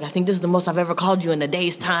named it like, I think this is the most I've ever called you in a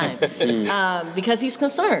day's time. Because he's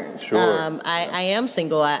concerned. I am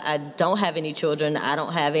single. I don't have any children. I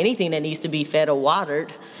don't have anything that needs to be fed or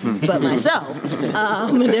watered but myself.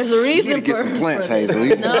 There's a reason you need to get some plants, Hazel.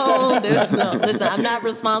 Listen, I'm not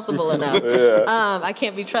responsible enough. I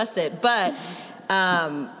can't be trusted. But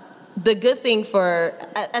the good thing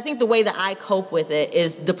I think the way that I cope with it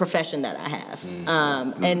is the profession that I have.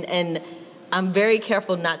 And I'm very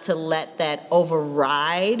careful not to let that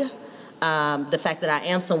override the fact that I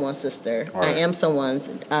am someone's sister, I am someone's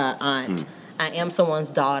aunt, I am someone's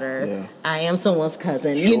daughter, I am someone's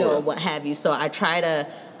cousin, you know, what have you. So I try to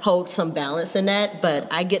hold some balance in that,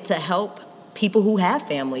 but I get to help people who have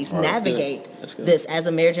families navigate this as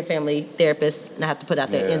a marriage and family therapist, and I have to put out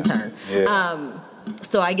there intern.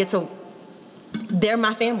 So I get to, they're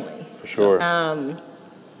my family. For sure.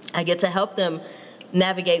 I get to help them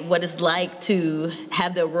navigate what it's like to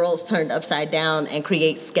have their worlds turned upside down and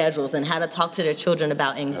create schedules and how to talk to their children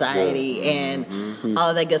about anxiety and all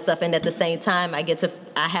of that good stuff. And at the same time, I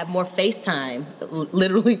have more FaceTime,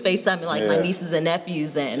 literally FaceTime, like my nieces and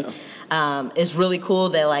nephews. And it's really cool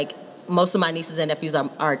that like most of my nieces and nephews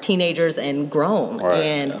are teenagers and grown.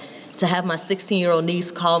 And to have my 16-year-old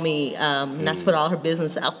niece call me, not to put all her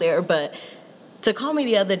business out there, but to call me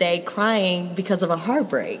the other day crying because of a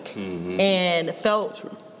heartbreak and felt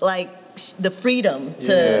like the freedom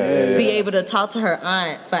to be able to talk to her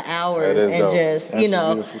aunt for hours and dope. Just, you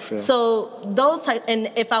know. So those type,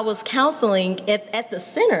 and if I was counseling at the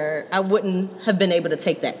center, I wouldn't have been able to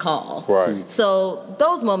take that call. Right. So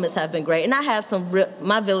those moments have been great. And I have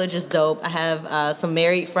my village is dope. I have some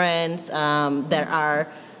married friends that are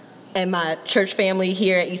in my church family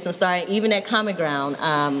here at Eastern Star, and even at Common Ground,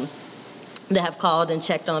 that have called and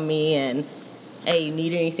checked on me and, hey, you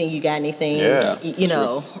need anything, you got anything, you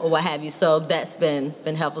know, or what have you. So that's been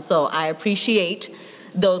helpful. So I appreciate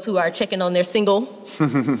those who are checking on their single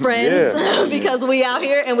friends because we out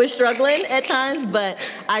here and we're struggling at times, but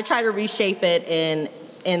I try to reshape it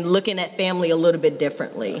and looking at family a little bit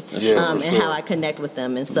differently and how I connect with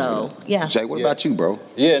them. And so, Jay, what about you, bro?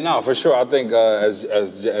 Yeah, no, for sure. I think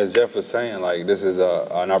as Jeff was saying, like this is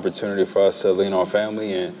an opportunity for us to lean on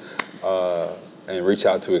family and reach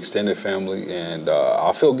out to extended family, and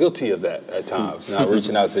I feel guilty of that at times, not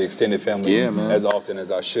reaching out to extended family as often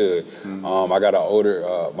as I should. I got an older,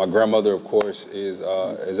 my grandmother, of course, is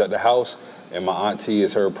at the house, and my auntie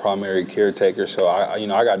is her primary caretaker, so I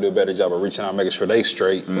got to do a better job of reaching out, making sure they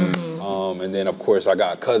straight. And then, of course, I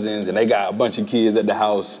got cousins, and they got a bunch of kids at the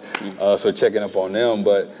house, so checking up on them,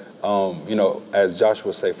 but as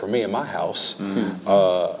Joshua say, for me in my house,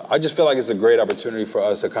 I just feel like it's a great opportunity for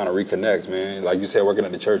us to kind of reconnect, man. Like you said, working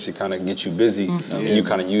at the church, it kind of gets you busy, and you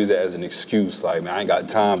kind of use it as an excuse. Like, man, I ain't got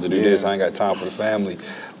time to do this. I ain't got time for the family.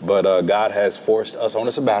 But God has forced us on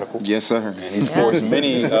a sabbatical. Yes, sir. And He's forced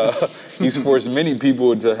many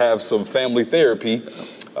people to have some family therapy.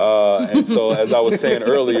 And so, as I was saying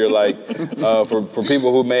earlier, like for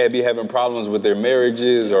people who may be having problems with their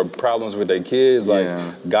marriages or problems with their kids, like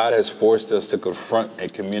God has forced us to confront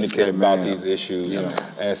and communicate about these issues.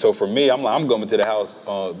 And so, for me, I'm going to the house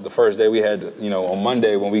the first day we had, on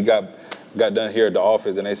Monday when we got done here at the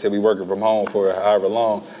office, and they said we working from home for however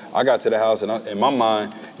long. I got to the house, and in my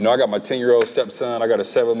mind, I got my 10-year-old stepson, I got a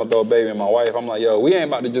 7-month-old baby, and my wife. I'm like, yo, we ain't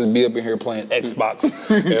about to just be up in here playing Xbox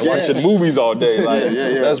and watching movies all day. Like,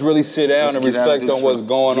 let's really sit down and reflect on what's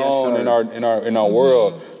going on in our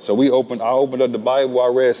world. So I opened up the Bible, I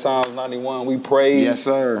read Psalms 91, we prayed,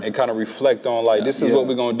 and kind of reflect on this is what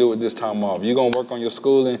we're gonna do with this time off. You're gonna work on your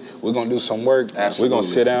schooling, we're gonna do some work, we're gonna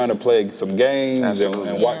sit down and play some games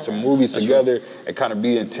and watch some movies together and kind of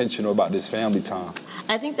be intentional about this family time.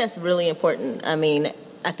 I think that's really important. I mean,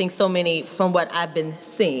 I think so many, from what I've been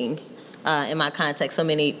seeing in my context, so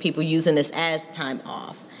many people using this as time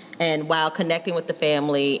off. And while connecting with the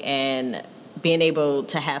family and being able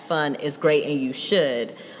to have fun is great, and you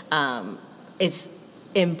should, it's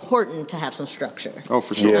important to have some structure. Oh,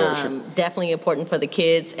 for sure. Definitely important for the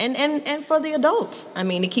kids and for the adults. I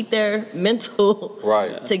mean, to keep their mental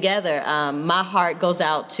together. My heart goes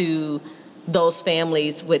out to those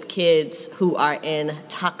families with kids who are in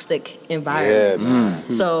toxic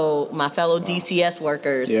environments. So my fellow DCS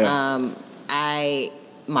workers,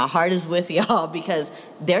 my heart is with y'all because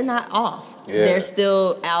they're not off. They're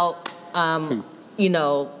still out,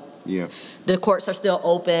 the courts are still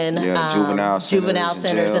open, juvenile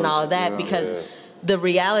centers and all of that, because the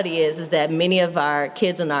reality is that many of our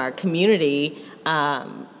kids in our community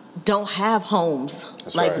don't have homes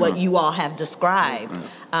what you all have described.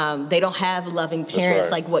 They don't have loving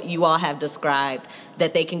parents like what you all have described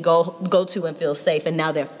that they can go to and feel safe, and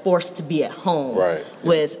now they're forced to be at home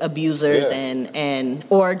with abusers and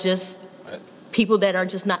or just people that are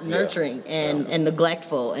just not nurturing and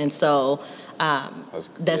neglectful, and so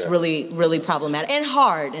that's really, really problematic and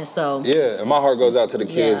hard. And so and my heart goes out to the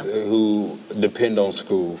kids who depend on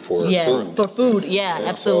school for food. For food,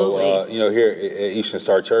 absolutely. So, here at Eastern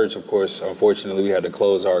Star Church, of course, unfortunately, we had to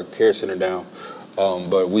close our care center down,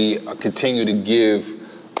 but we continue to give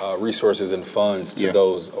resources and funds to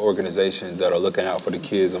those organizations that are looking out for the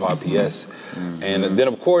kids of IPS. And then,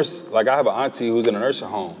 of course, like I have an auntie who's in a nursing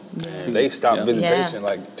home, and they stopped visitation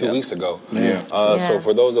like 2 weeks ago. So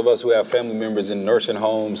for those of us who have family members in nursing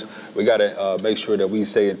homes, we got to make sure that we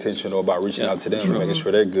stay intentional about reaching out to them and making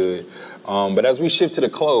sure they're good. But as we shift to the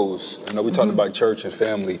close, I know we talked about church and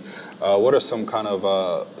family. What are some kind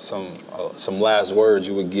of some last words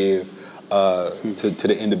you would give to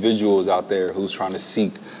the individuals out there who's trying to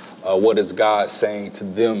seek what is God saying to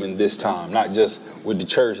them in this time? Not just with the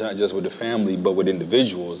church, not just with the family, but with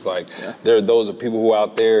individuals. Like there are those of people who are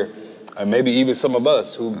out there, and maybe even some of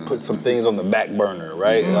us who put some things on the back burner,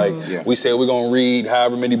 right? Like we said we're gonna read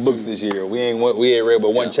however many books this year. We ain't read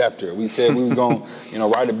but one chapter. We said we was gonna,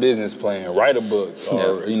 write a business plan, write a book,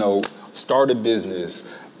 or start a business,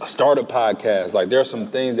 start a podcast. Like there are some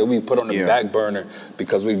things that we put on the back burner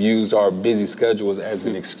because we've used our busy schedules as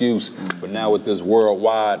an excuse. But now with this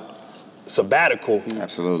worldwide sabbatical,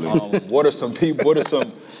 absolutely. What are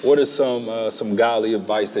some godly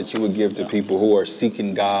advice that you would give to people who are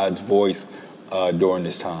seeking God's voice during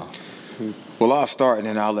this time? Well, I'll start and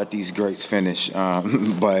then I'll let these greats finish.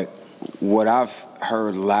 But what I've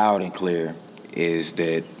heard loud and clear is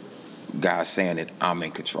that God's saying that I'm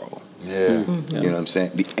in control. You know what I'm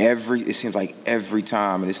saying? It seems like every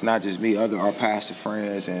time, and it's not just me, our pastor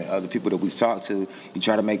friends and other people that we've talked to, you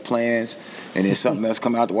try to make plans, and then something else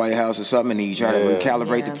come out the White House or something, and then you try to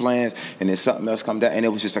recalibrate the plans, and then something else come down, and it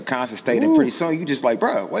was just a constant state, and pretty soon you just like,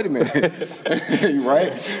 bro, wait a minute,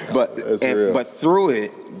 right? But through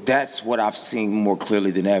it, that's what I've seen more clearly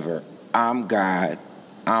than ever. I'm God,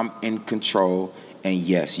 I'm in control. And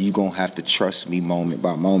yes, you're going to have to trust me moment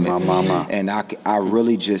by moment. And I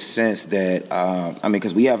really just sense that,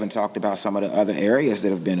 because we haven't talked about some of the other areas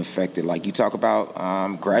that have been affected. Like you talk about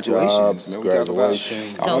graduations. We talk about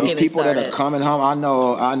all these people that are coming home. I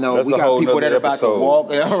know. That's we got people that are about episode.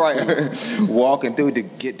 to walk, walking through to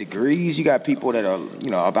get degrees. You got people that are,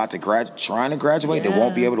 about to trying to graduate that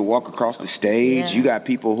won't be able to walk across the stage. You got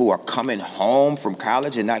people who are coming home from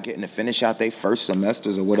college and not getting to finish out their first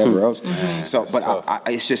semesters or whatever else. So, but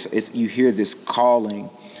it's you hear this calling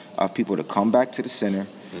of people to come back to the center,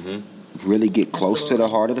 really get close to the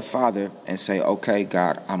heart of the Father and say, okay,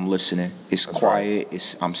 God, I'm listening. It's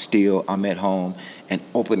quiet. I'm still. I'm at home, and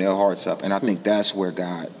open their hearts up. And I think that's where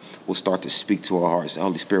God will start to speak to our hearts. The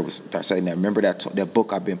Holy Spirit will start saying that. Remember that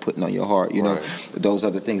book I've been putting on your heart. You know, those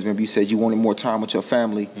other things. Remember you said you wanted more time with your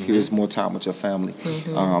family. Here's more time with your family.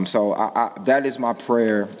 So that is my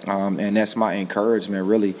prayer, and that's my encouragement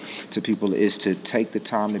really to people is to take the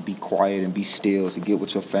time to be quiet and be still, to get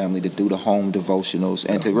with your family, to do the home devotionals,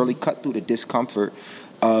 and to really cut through the discomfort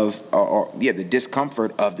of the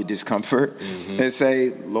discomfort of the discomfort and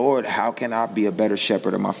say, Lord, how can I be a better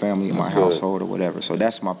shepherd of my family and my household or whatever? So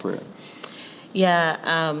that's my prayer.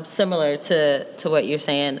 Yeah, similar to what you're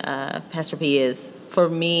saying, Pastor P, is for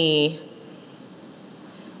me,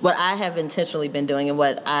 what I have intentionally been doing and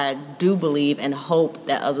what I do believe and hope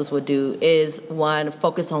that others would do is, one,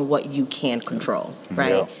 focus on what you can control,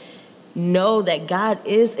 right? Yeah. Know that God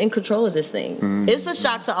is in control of this thing. It's a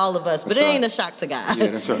shock to all of us, but it ain't a shock to God. Yeah,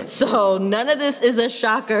 that's right. So none of this is a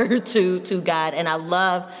shocker to God. And I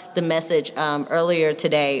love the message earlier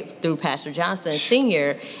today through Pastor Johnson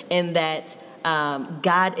Sr. in that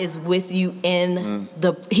God is with you in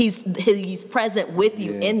He's present with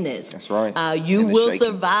you in this. That's right. You will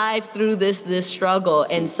survive through this struggle.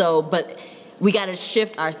 And so, but we got to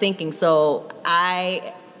shift our thinking. So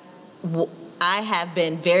I have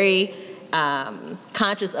been very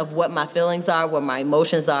conscious of what my feelings are, what my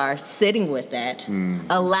emotions are, sitting with that,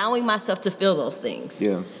 allowing myself to feel those things.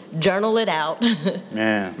 Yeah. Journal it out.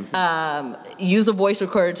 Use a voice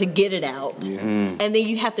recorder to get it out. And then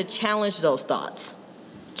you have to challenge those thoughts.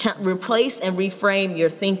 Replace and reframe your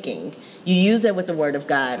thinking. You use that with the Word of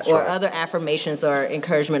God or other affirmations or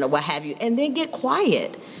encouragement or what have you, and then get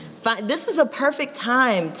quiet. This is a perfect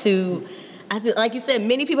time to... I think, like you said,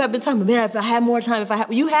 many people have been talking, man, if I had more time,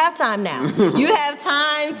 you have time now. You have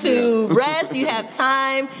time to rest. You have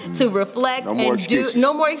time to reflect. No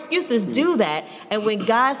more excuses. Do that. And when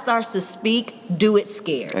God starts to speak, do it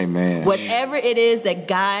scared. Amen. Whatever it is that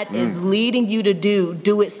God is leading you to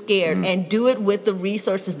do it scared. And do it with the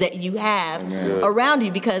resources that you have around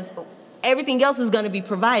you, because everything else is going to be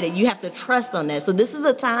provided. You have to trust on that. So this is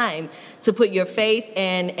a time to put your faith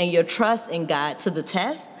and your trust in God to the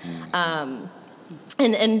test,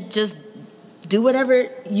 and just do whatever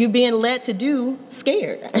you're being led to do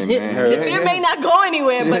scared. Fear may not go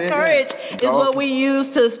anywhere, but courage is what we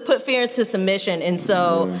use to put fear into submission. And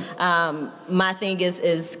so my thing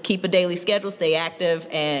is keep a daily schedule, stay active,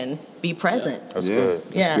 and be present. That's good.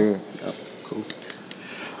 Yeah. Good. Cool.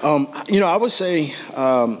 I would say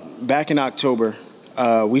back in October,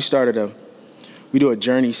 we do a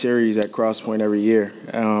journey series at Crosspoint every year.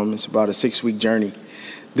 It's about a 6-week journey.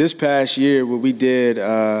 This past year, what we did,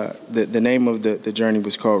 the name of the journey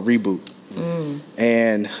was called Reboot.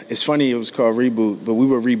 And it's funny it was called Reboot, but we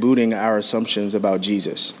were rebooting our assumptions about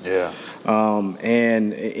Jesus. Yeah.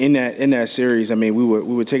 And in that series, I mean, we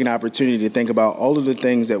were taking an opportunity to think about all of the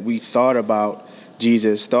things that we thought about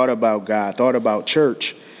Jesus, thought about God, thought about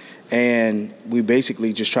church. And we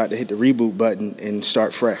basically just tried to hit the reboot button and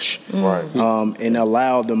start fresh. Right. And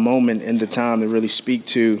allow the moment and the time to really speak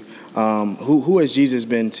to who has Jesus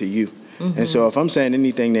been to you. And so if I'm saying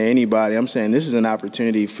anything to anybody, I'm saying this is an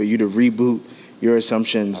opportunity for you to reboot your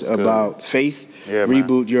assumptions about faith,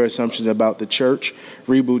 reboot your assumptions about the church,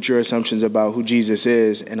 reboot your assumptions about who Jesus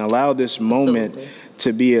is, and allow this moment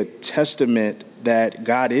to be a testament that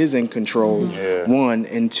God is in control, one,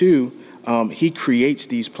 and two, he creates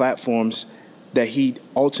these platforms that he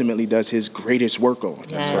ultimately does his greatest work on.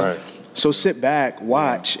 Yes. Right. So sit back,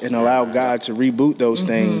 watch, and allow God to reboot those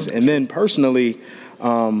things. And then personally,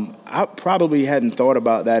 I probably hadn't thought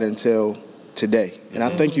about that until today. And I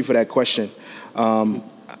thank you for that question.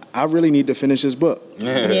 I really need to finish this book.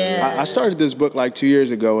 I started this book like 2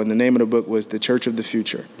 years ago, and the name of the book was The Church of the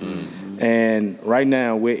Future. And right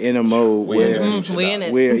now we're in a mode where we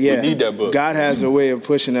need that book. God has a way of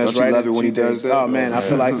pushing us. Don't you love it when he does that? Oh man, I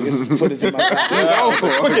feel like his foot is in my back.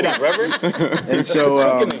 Quickening, Reverend. And so,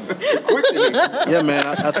 yeah, man,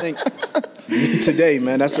 I think today,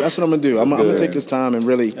 man, that's what I'm gonna do. I'm gonna take this time and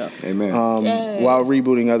really, while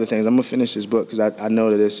rebooting other things, I'm gonna finish this book because I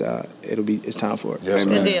know that it's time for it. Yes,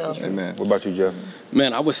 Good deal. Amen. What about you, Jeff?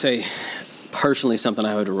 Man, I would say personally something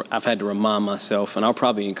I've had to remind myself, and I'll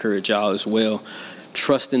probably encourage y'all as well,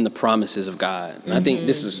 trust in the promises of God. And I think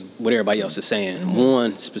this is what everybody else is saying.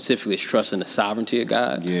 One specifically is trusting the sovereignty of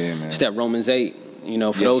God. Yeah, man. It's that Romans 8.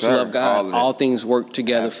 For those who love God, all things work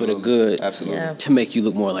together for the good to make you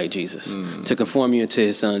look more like Jesus, to conform you into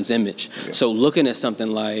his son's image. Yeah. So looking at something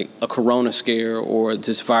like a corona scare or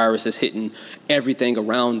this virus that's hitting everything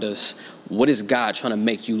around us, what is God trying to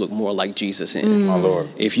make you look more like Jesus in? My Lord.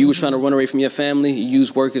 If you were trying to run away from your family, you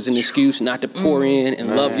use work as an excuse not to pour in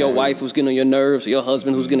and love your wife who's getting on your nerves, or your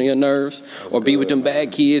husband who's getting on your nerves, or be with them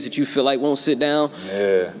bad kids that you feel like won't sit down.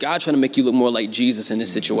 Yeah. God trying to make you look more like Jesus in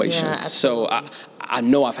this situation. Yeah, so I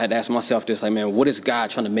know I've had to ask myself this, like, man, what is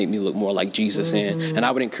God trying to make me look more like Jesus in? And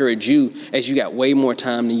I would encourage you, as you got way more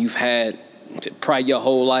time than you've had probably your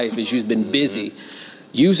whole life, as you've been busy,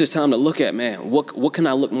 use this time to look at, man, what can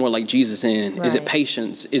I look more like Jesus in? Right. Is it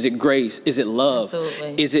patience? Is it grace? Is it love?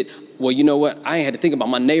 Absolutely. Is it, well, you know what? I ain't had to think about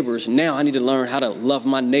my neighbors. Now I need to learn how to love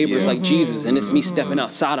my neighbors like Jesus. And it's me stepping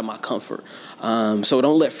outside of my comfort. So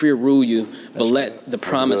don't let fear rule you, but let the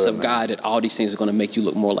promise of God that all these things are going to make you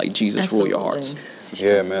look more like Jesus rule your hearts.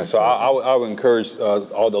 Yeah, man. So I would encourage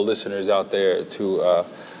all the listeners out there to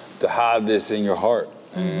hide this in your heart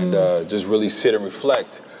and just really sit and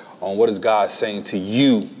reflect on what is God saying to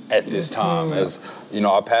you at this time. As you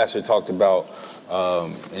know, our pastor talked about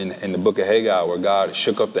in the book of Haggai, where God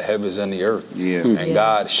shook up the heavens and the earth. And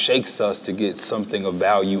God shakes us to get something of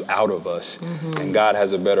value out of us. And God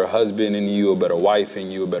has a better husband in you, a better wife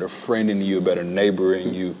in you, a better friend in you, a better neighbor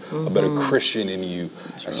in you, a better Christian in you.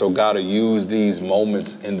 And so God will use these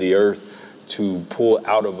moments in the earth to pull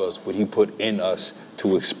out of us what he put in us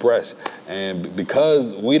to express. And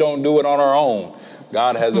because we don't do it on our own,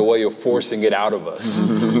 God has a way of forcing it out of us.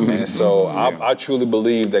 And so I truly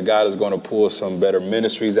believe that God is going to pull some better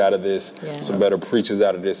ministries out of this, some better preachers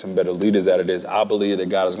out of this, some better leaders out of this. I believe that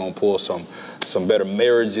God is going to pull some better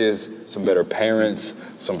marriages, some better parents,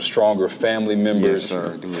 some stronger family members,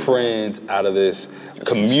 friends out of this,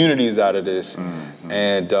 communities out of this.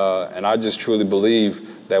 And I just truly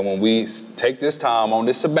believe that when we take this time on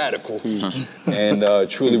this sabbatical and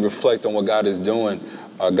truly reflect on what God is doing,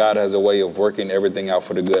 God has a way of working everything out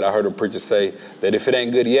for the good. I heard a preacher say that if it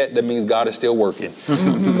ain't good yet, that means God is still working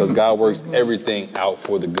because God works everything out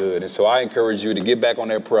for the good. And so I encourage you to get back on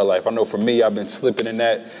that prayer life. I know for me, I've been slipping in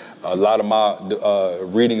that. A lot of my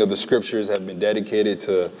reading of the scriptures have been dedicated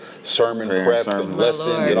to sermon prep and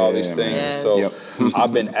lessons and all these things. Yes. And so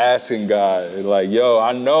I've been asking God, like, yo,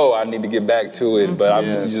 I know I need to get back to it, but I've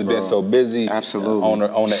just been so busy on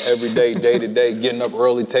the everyday, day-to-day, getting up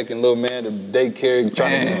early, taking little man to daycare,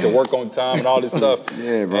 trying to get to work on time and all this stuff.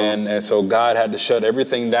 And so God had to shut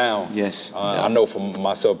everything down. I know for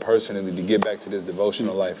myself personally to get back to this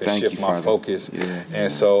devotional life and shift my focus.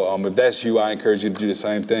 And so if that's you, I encourage you to do the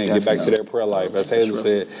same thing. Get back to that prayer life. As Hazel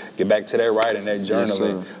said, get back to that writing, that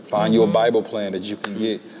journaling. Find you a Bible plan that you can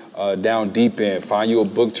get down deep in. Find you a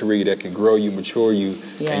book to read that can grow you, mature you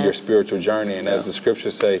in your spiritual journey. And as the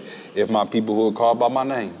scriptures say, if my people who are called by my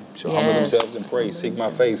name shall humble themselves and pray, seek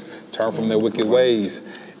my face, turn from their wicked ways,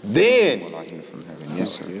 then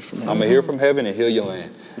I'm going to hear from heaven and heal your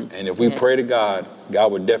land. And if we pray to God,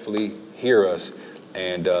 God would definitely hear us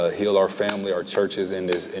and heal our family, our churches in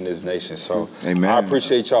this nation. So I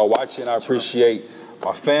appreciate y'all watching. I appreciate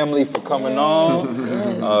my family for coming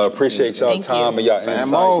on. Appreciate y'all time and y'all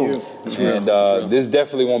insight. And this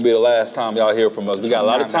definitely won't be the last time y'all hear from us. We got a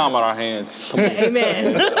lot of time on our hands.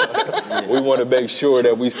 Amen. We want to make sure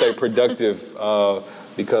that we stay productive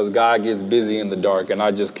because God gets busy in the dark. And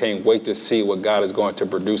I just can't wait to see what God is going to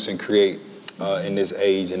produce and create in this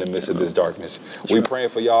age, in the midst of this darkness. We praying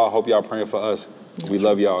for y'all. Hope y'all praying for us. We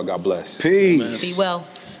love y'all. God bless. Peace. Be well.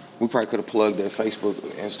 We probably could have plugged that Facebook,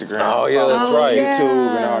 Instagram, that's right.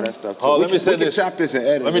 YouTube, and all that stuff too. Let me say this. Chop this and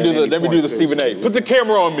edit. Let me do the Stephen A. Put the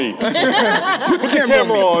camera on me. Put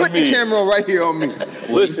the camera right here on me.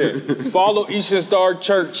 Listen, follow Eastern Star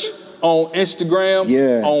Church on Instagram,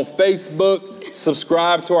 on Facebook.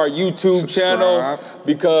 Subscribe to our YouTube channel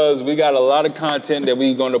because we got a lot of content that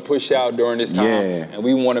we're going to push out during this time, and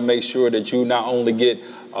we want to make sure that you not only get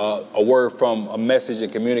a word from a message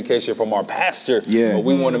and communication from our pastor, but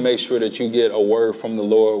we want to make sure that you get a word from the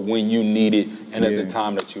Lord when you need it and at the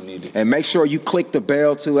time that you need it. And make sure you click the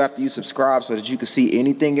bell too after you subscribe so that you can see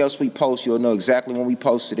anything else we post. You'll know exactly when we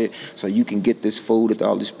posted it, so you can get this food that the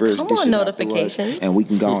Holy Spirit's dishing out notifications. and we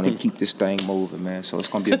can go on and keep this thing moving, man. So it's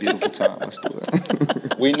gonna be a beautiful time. Let's do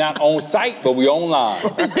it. We not on site, but we online.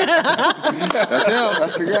 That's him.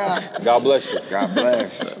 That's the guy. God bless you. God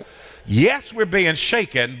bless. Yes, we're being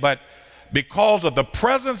shaken, but because of the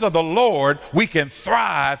presence of the Lord, we can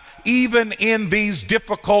thrive even in these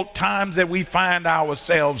difficult times that we find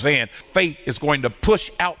ourselves in. Faith is going to push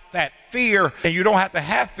out that fear, and you don't have to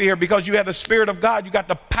have fear because you have the Spirit of God. You got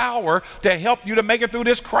the power to help you to make it through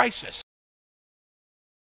this crisis.